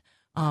healing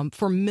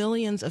for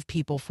millions of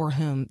people for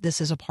whom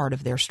this is a part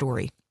of their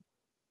story.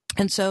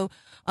 And so,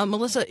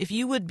 Melissa, if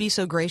you would be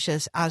so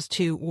gracious as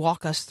to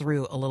walk us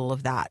through a little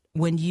of that.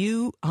 When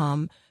you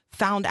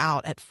found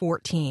out at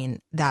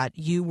 14 that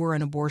you were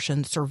an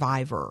abortion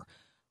survivor,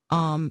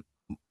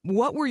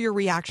 what were your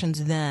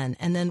reactions then?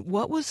 And then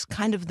what was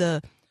kind of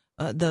the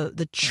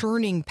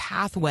churning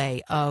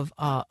pathway of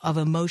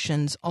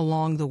emotions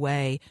along the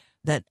way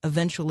that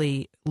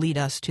eventually lead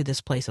us to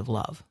this place of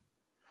love?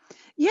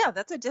 Yeah,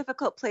 that's a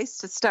difficult place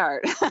to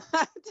start,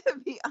 to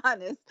be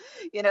honest.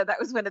 That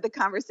was one of the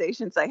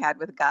conversations I had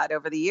with God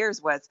over the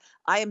years was,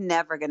 I am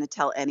never going to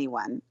tell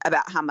anyone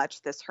about how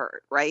much this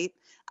hurt, right?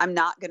 I'm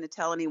not going to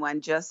tell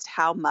anyone just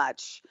how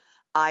much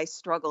I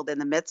struggled in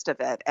the midst of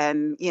it.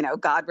 And,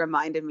 God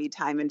reminded me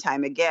time and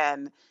time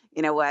again,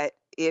 what?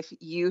 If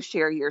you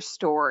share your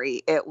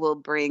story, it will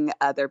bring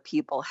other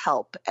people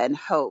help and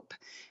hope.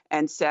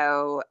 And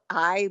so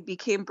I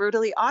became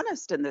brutally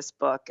honest in this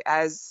book,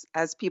 as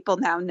people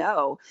now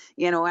know.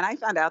 When I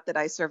found out that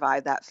I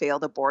survived that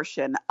failed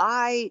abortion,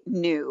 I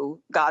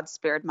knew God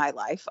spared my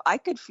life. I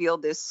could feel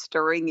this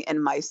stirring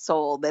in my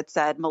soul that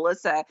said,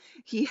 Melissa,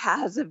 he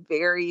has a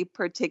very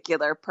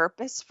particular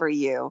purpose for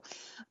you.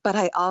 But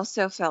I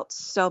also felt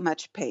so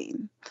much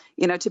pain.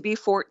 To be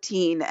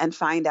 14 and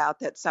find out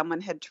that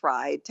someone had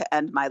tried to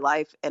end my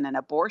life in an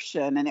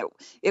abortion, and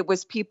it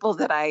was people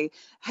that I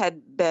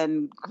had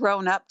been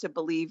grown up to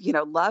believe,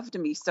 loved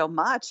me so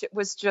much. It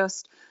was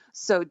just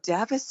so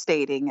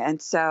devastating.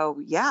 And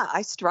so,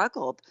 I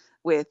struggled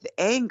with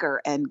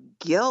anger and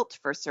guilt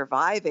for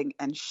surviving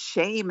and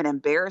shame and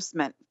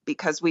embarrassment,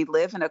 because we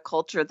live in a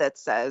culture that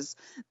says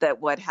that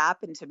what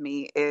happened to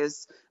me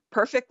is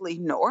perfectly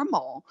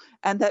normal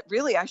and that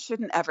really I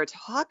shouldn't ever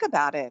talk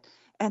about it.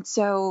 And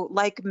so,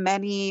 like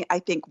many, I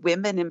think,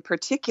 women in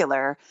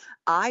particular,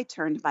 I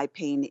turned my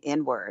pain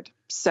inward.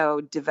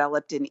 So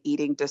developed an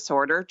eating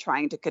disorder,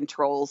 trying to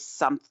control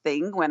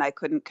something when I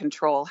couldn't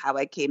control how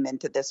I came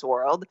into this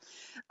world.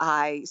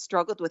 I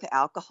struggled with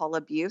alcohol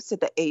abuse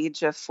at the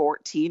age of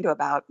 14 to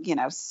about,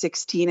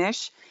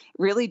 16ish,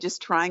 really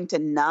just trying to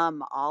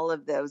numb all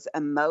of those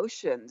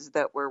emotions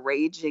that were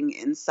raging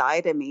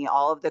inside of me,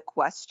 all of the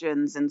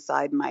questions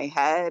inside my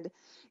head.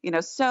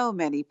 So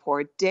many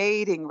poor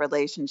dating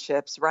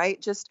relationships,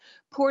 right? Just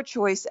poor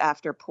choice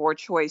after poor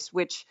choice,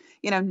 which,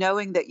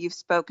 knowing that you've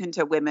spoken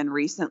to women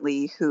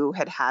recently who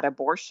had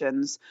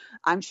abortions,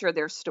 I'm sure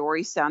their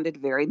story sounded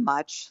very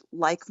much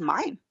like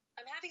mine.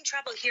 I'm having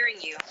trouble hearing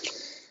you.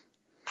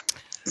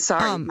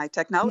 Sorry, my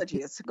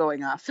technology is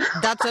going off.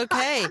 That's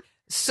okay.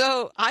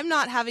 So I'm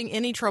not having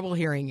any trouble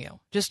hearing you.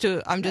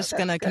 I'm just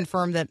going to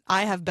confirm that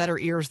I have better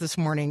ears this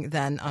morning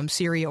than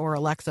Siri or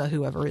Alexa,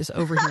 whoever is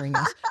overhearing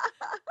us.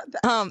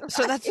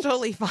 So that's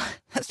totally fine.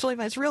 That's totally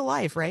fine. It's real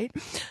life, right?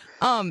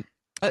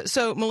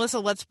 So Melissa,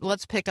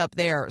 let's pick up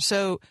there.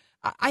 So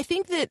I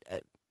think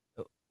that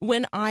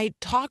when I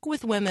talk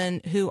with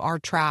women who are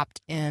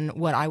trapped in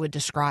what I would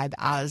describe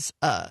as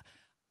a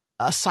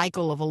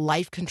cycle of a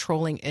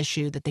life-controlling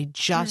issue that they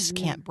just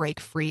can't break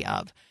free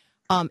of,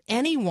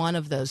 any one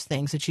of those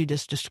things that you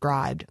just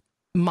described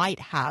might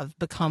have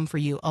become for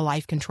you a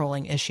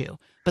life-controlling issue,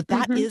 but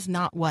that is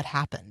not what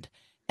happened.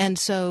 And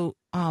so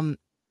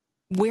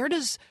where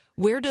does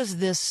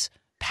this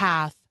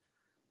path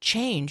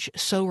change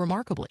so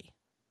remarkably?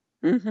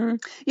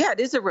 Yeah, it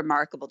is a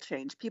remarkable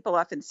change. People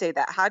often say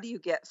that. How do you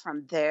get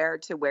from there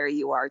to where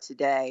you are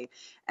today?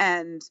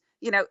 And,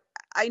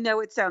 I know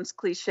it sounds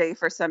cliche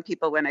for some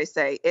people when I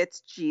say it's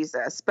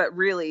Jesus, but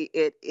really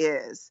it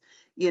is.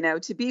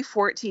 To be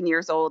 14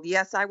 years old,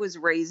 yes, I was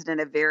raised in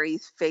a very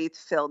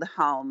faith-filled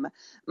home.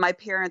 My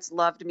parents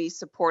loved me,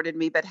 supported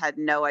me, but had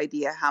no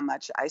idea how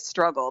much I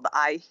struggled.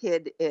 I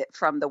hid it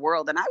from the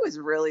world, and I was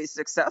really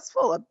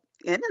successful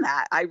in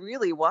that. I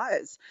really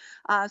was.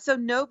 So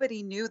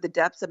nobody knew the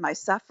depths of my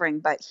suffering,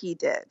 but he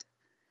did.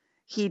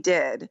 He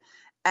did.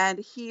 And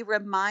he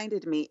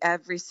reminded me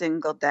every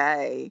single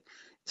day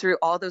through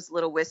all those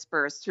little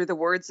whispers, through the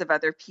words of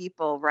other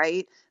people,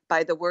 right?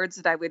 By the words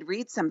that I would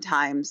read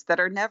sometimes that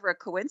are never a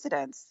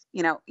coincidence.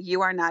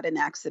 You are not an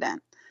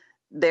accident.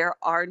 There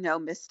are no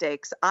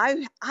mistakes.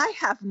 I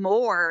have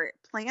more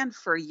planned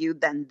for you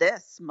than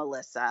this,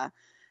 Melissa.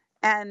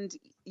 And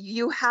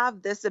you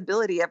have this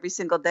ability every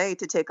single day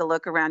to take a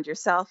look around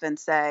yourself and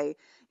say,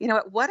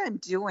 what I'm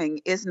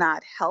doing is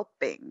not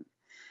helping.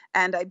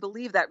 And I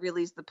believe that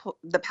really is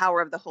the power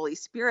of the Holy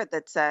Spirit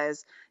that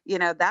says,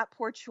 that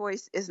poor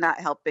choice is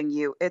not helping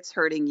you. It's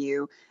hurting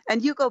you.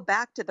 And you go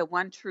back to the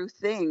one true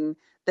thing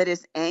that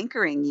is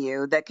anchoring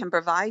you, that can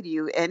provide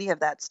you any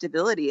of that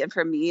stability. And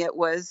for me, it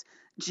was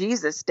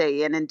Jesus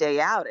day in and day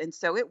out. And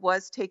so it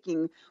was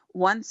taking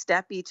one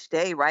step each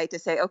day, right? To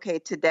say, okay,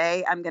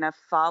 today I'm going to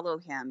follow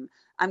him.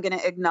 I'm going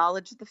to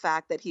acknowledge the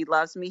fact that he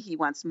loves me. He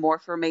wants more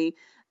for me.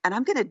 And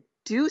I'm going to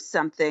do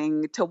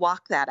something to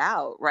walk that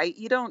out, right?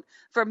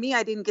 For me,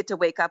 I didn't get to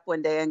wake up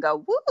one day and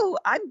go, woo,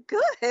 I'm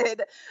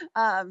good.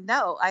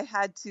 No, I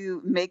had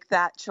to make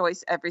that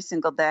choice every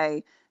single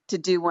day to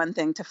do one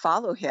thing, to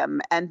follow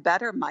him and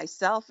better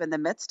myself in the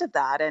midst of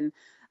that. And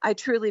I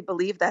truly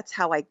believe that's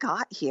how I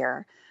got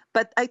here.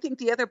 But I think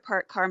the other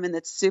part, Carmen,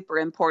 that's super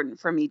important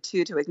for me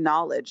too to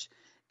acknowledge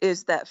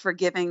is that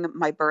forgiving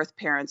my birth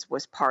parents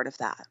was part of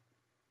that.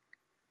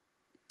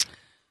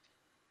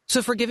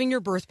 So forgiving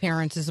your birth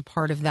parents is a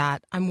part of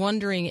that. I'm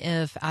wondering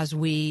if, as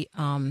we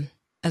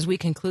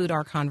conclude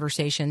our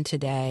conversation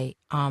today,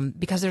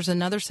 because there's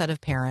another set of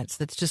parents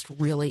that's just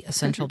really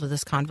essential to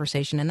this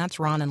conversation, and that's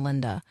Ron and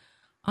Linda.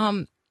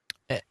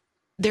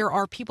 There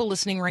are people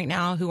listening right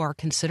now who are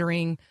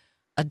considering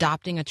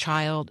adopting a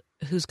child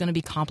who's going to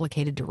be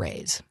complicated to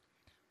raise.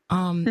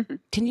 Can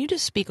you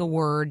just speak a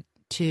word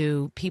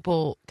to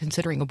people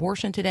considering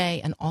abortion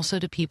today and also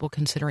to people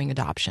considering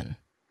adoption?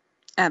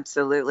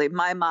 Absolutely.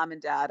 My mom and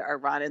dad are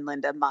Ron and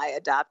Linda, my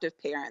adoptive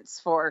parents,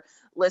 for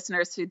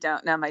listeners who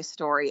don't know my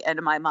story.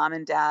 And my mom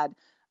and dad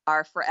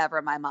are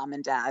forever my mom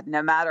and dad,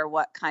 no matter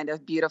what kind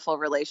of beautiful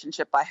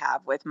relationship I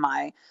have with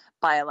my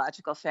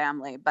biological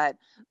family. But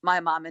my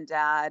mom and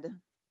dad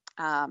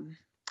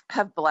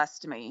have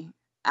blessed me.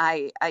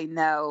 I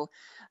know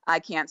I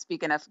can't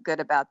speak enough good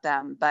about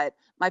them, but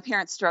my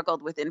parents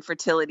struggled with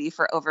infertility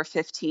for over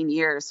 15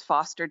 years,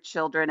 fostered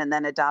children, and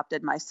then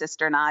adopted my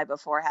sister and I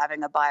before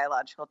having a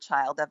biological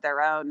child of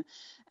their own.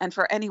 And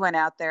for anyone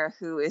out there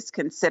who is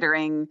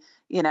considering,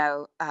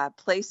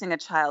 placing a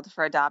child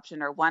for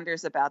adoption or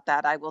wonders about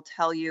that, I will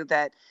tell you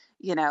that,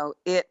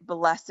 it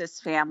blesses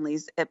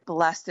families, it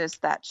blesses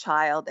that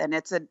child, and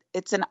it's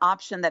an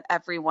option that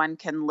everyone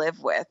can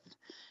live with.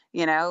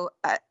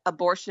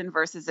 Abortion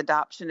versus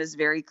adoption is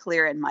very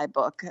clear in my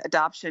book.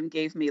 Adoption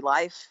gave me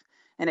life,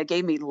 and it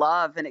gave me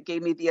love, and it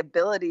gave me the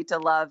ability to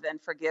love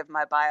and forgive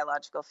my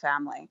biological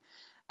family.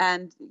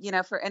 And,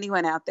 for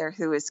anyone out there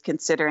who is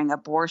considering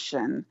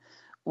abortion,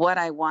 what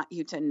I want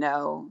you to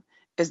know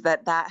is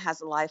that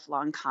has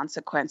lifelong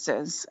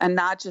consequences, and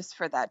not just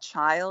for that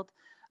child,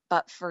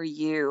 but for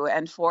you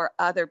and for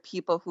other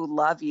people who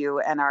love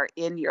you and are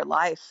in your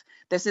life.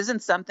 This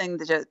isn't something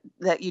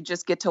that you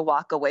just get to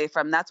walk away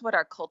from. That's what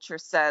our culture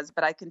says,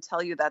 but I can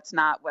tell you that's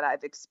not what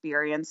I've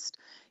experienced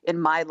in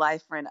my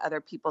life or in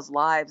other people's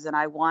lives. And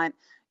I want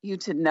you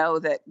to know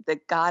that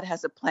God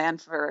has a plan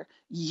for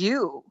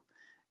you.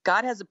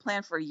 God has a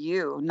plan for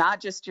you,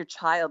 not just your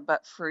child,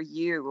 but for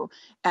you.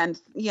 And,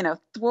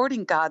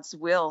 thwarting God's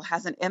will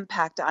has an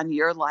impact on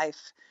your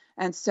life.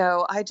 And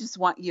so I just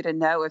want you to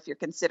know, if you're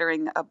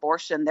considering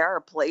abortion, there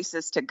are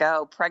places to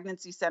go.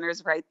 Pregnancy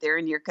centers right there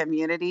in your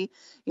community.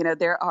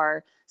 There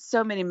are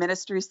so many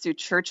ministries through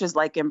churches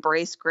like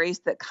Embrace Grace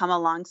that come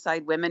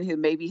alongside women who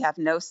maybe have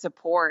no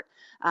support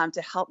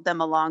to help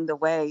them along the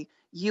way.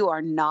 You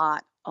are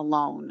not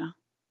alone.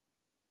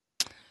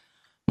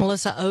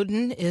 Melissa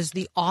Ohden is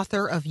the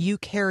author of You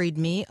Carried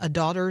Me, A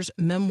Daughter's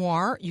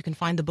Memoir. You can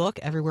find the book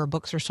everywhere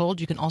books are sold.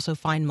 You can also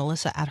find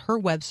Melissa at her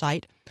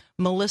website,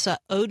 Melissa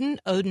Ohden.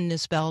 Ohden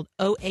is spelled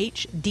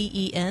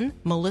O-H-D-E-N,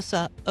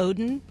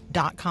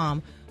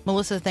 melissaohden.com.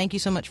 Melissa, thank you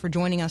so much for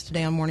joining us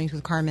today on Mornings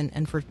with Carmen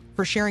and for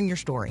sharing your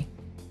story.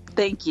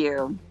 Thank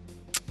you.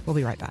 We'll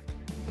be right back.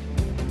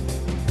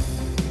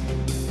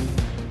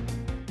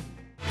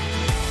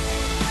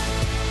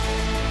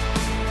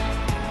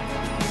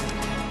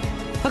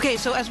 Okay,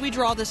 so as we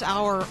draw this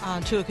hour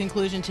to a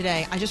conclusion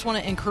today, I just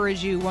want to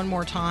encourage you one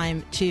more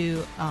time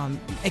to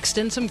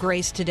extend some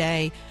grace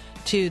today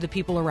to the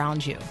people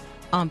around you.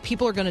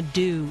 People are going to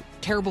do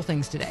terrible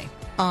things today,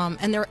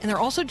 and they're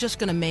also just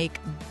going to make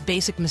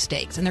basic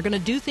mistakes, and they're going to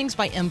do things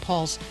by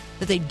impulse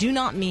that they do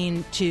not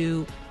mean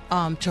to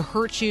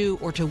hurt you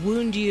or to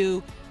wound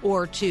you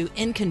or to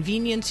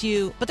inconvenience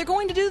you, but they're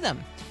going to do them.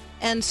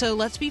 And so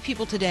let's be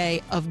people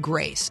today of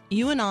grace.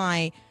 You and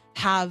I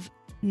have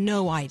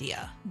no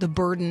idea the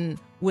burden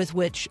with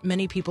which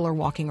many people are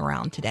walking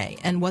around today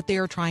and what they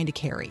are trying to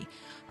carry.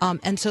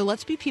 And so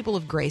let's be people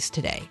of grace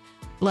today.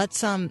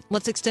 Let's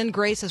extend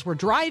grace as we're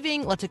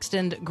driving. Let's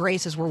extend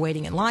grace as we're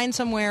waiting in line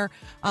somewhere.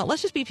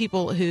 Let's just be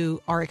people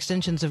who are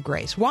extensions of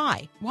grace.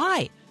 Why?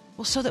 Well,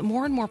 so that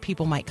more and more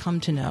people might come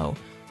to know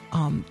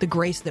the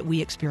grace that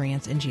we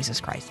experience in Jesus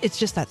Christ. It's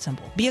just that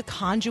simple. Be a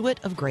conduit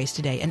of grace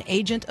today, an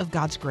agent of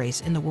God's grace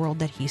in the world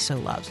that he so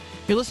loves.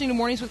 You're listening to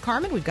Mornings with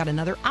Carmen. We've got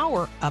another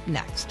hour up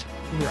next.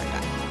 We'll be right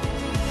back.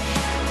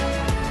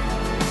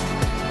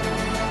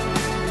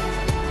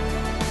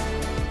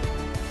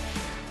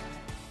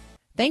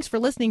 Thanks for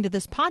listening to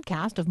this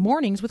podcast of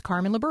Mornings with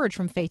Carmen LaBerge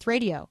from Faith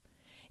Radio.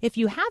 If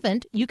you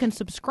haven't, you can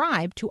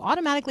subscribe to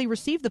automatically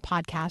receive the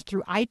podcast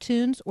through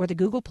iTunes or the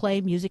Google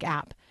Play Music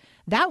app.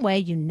 That way,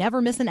 you never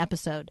miss an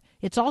episode.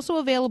 It's also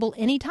available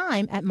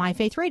anytime at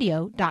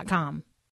myfaithradio.com.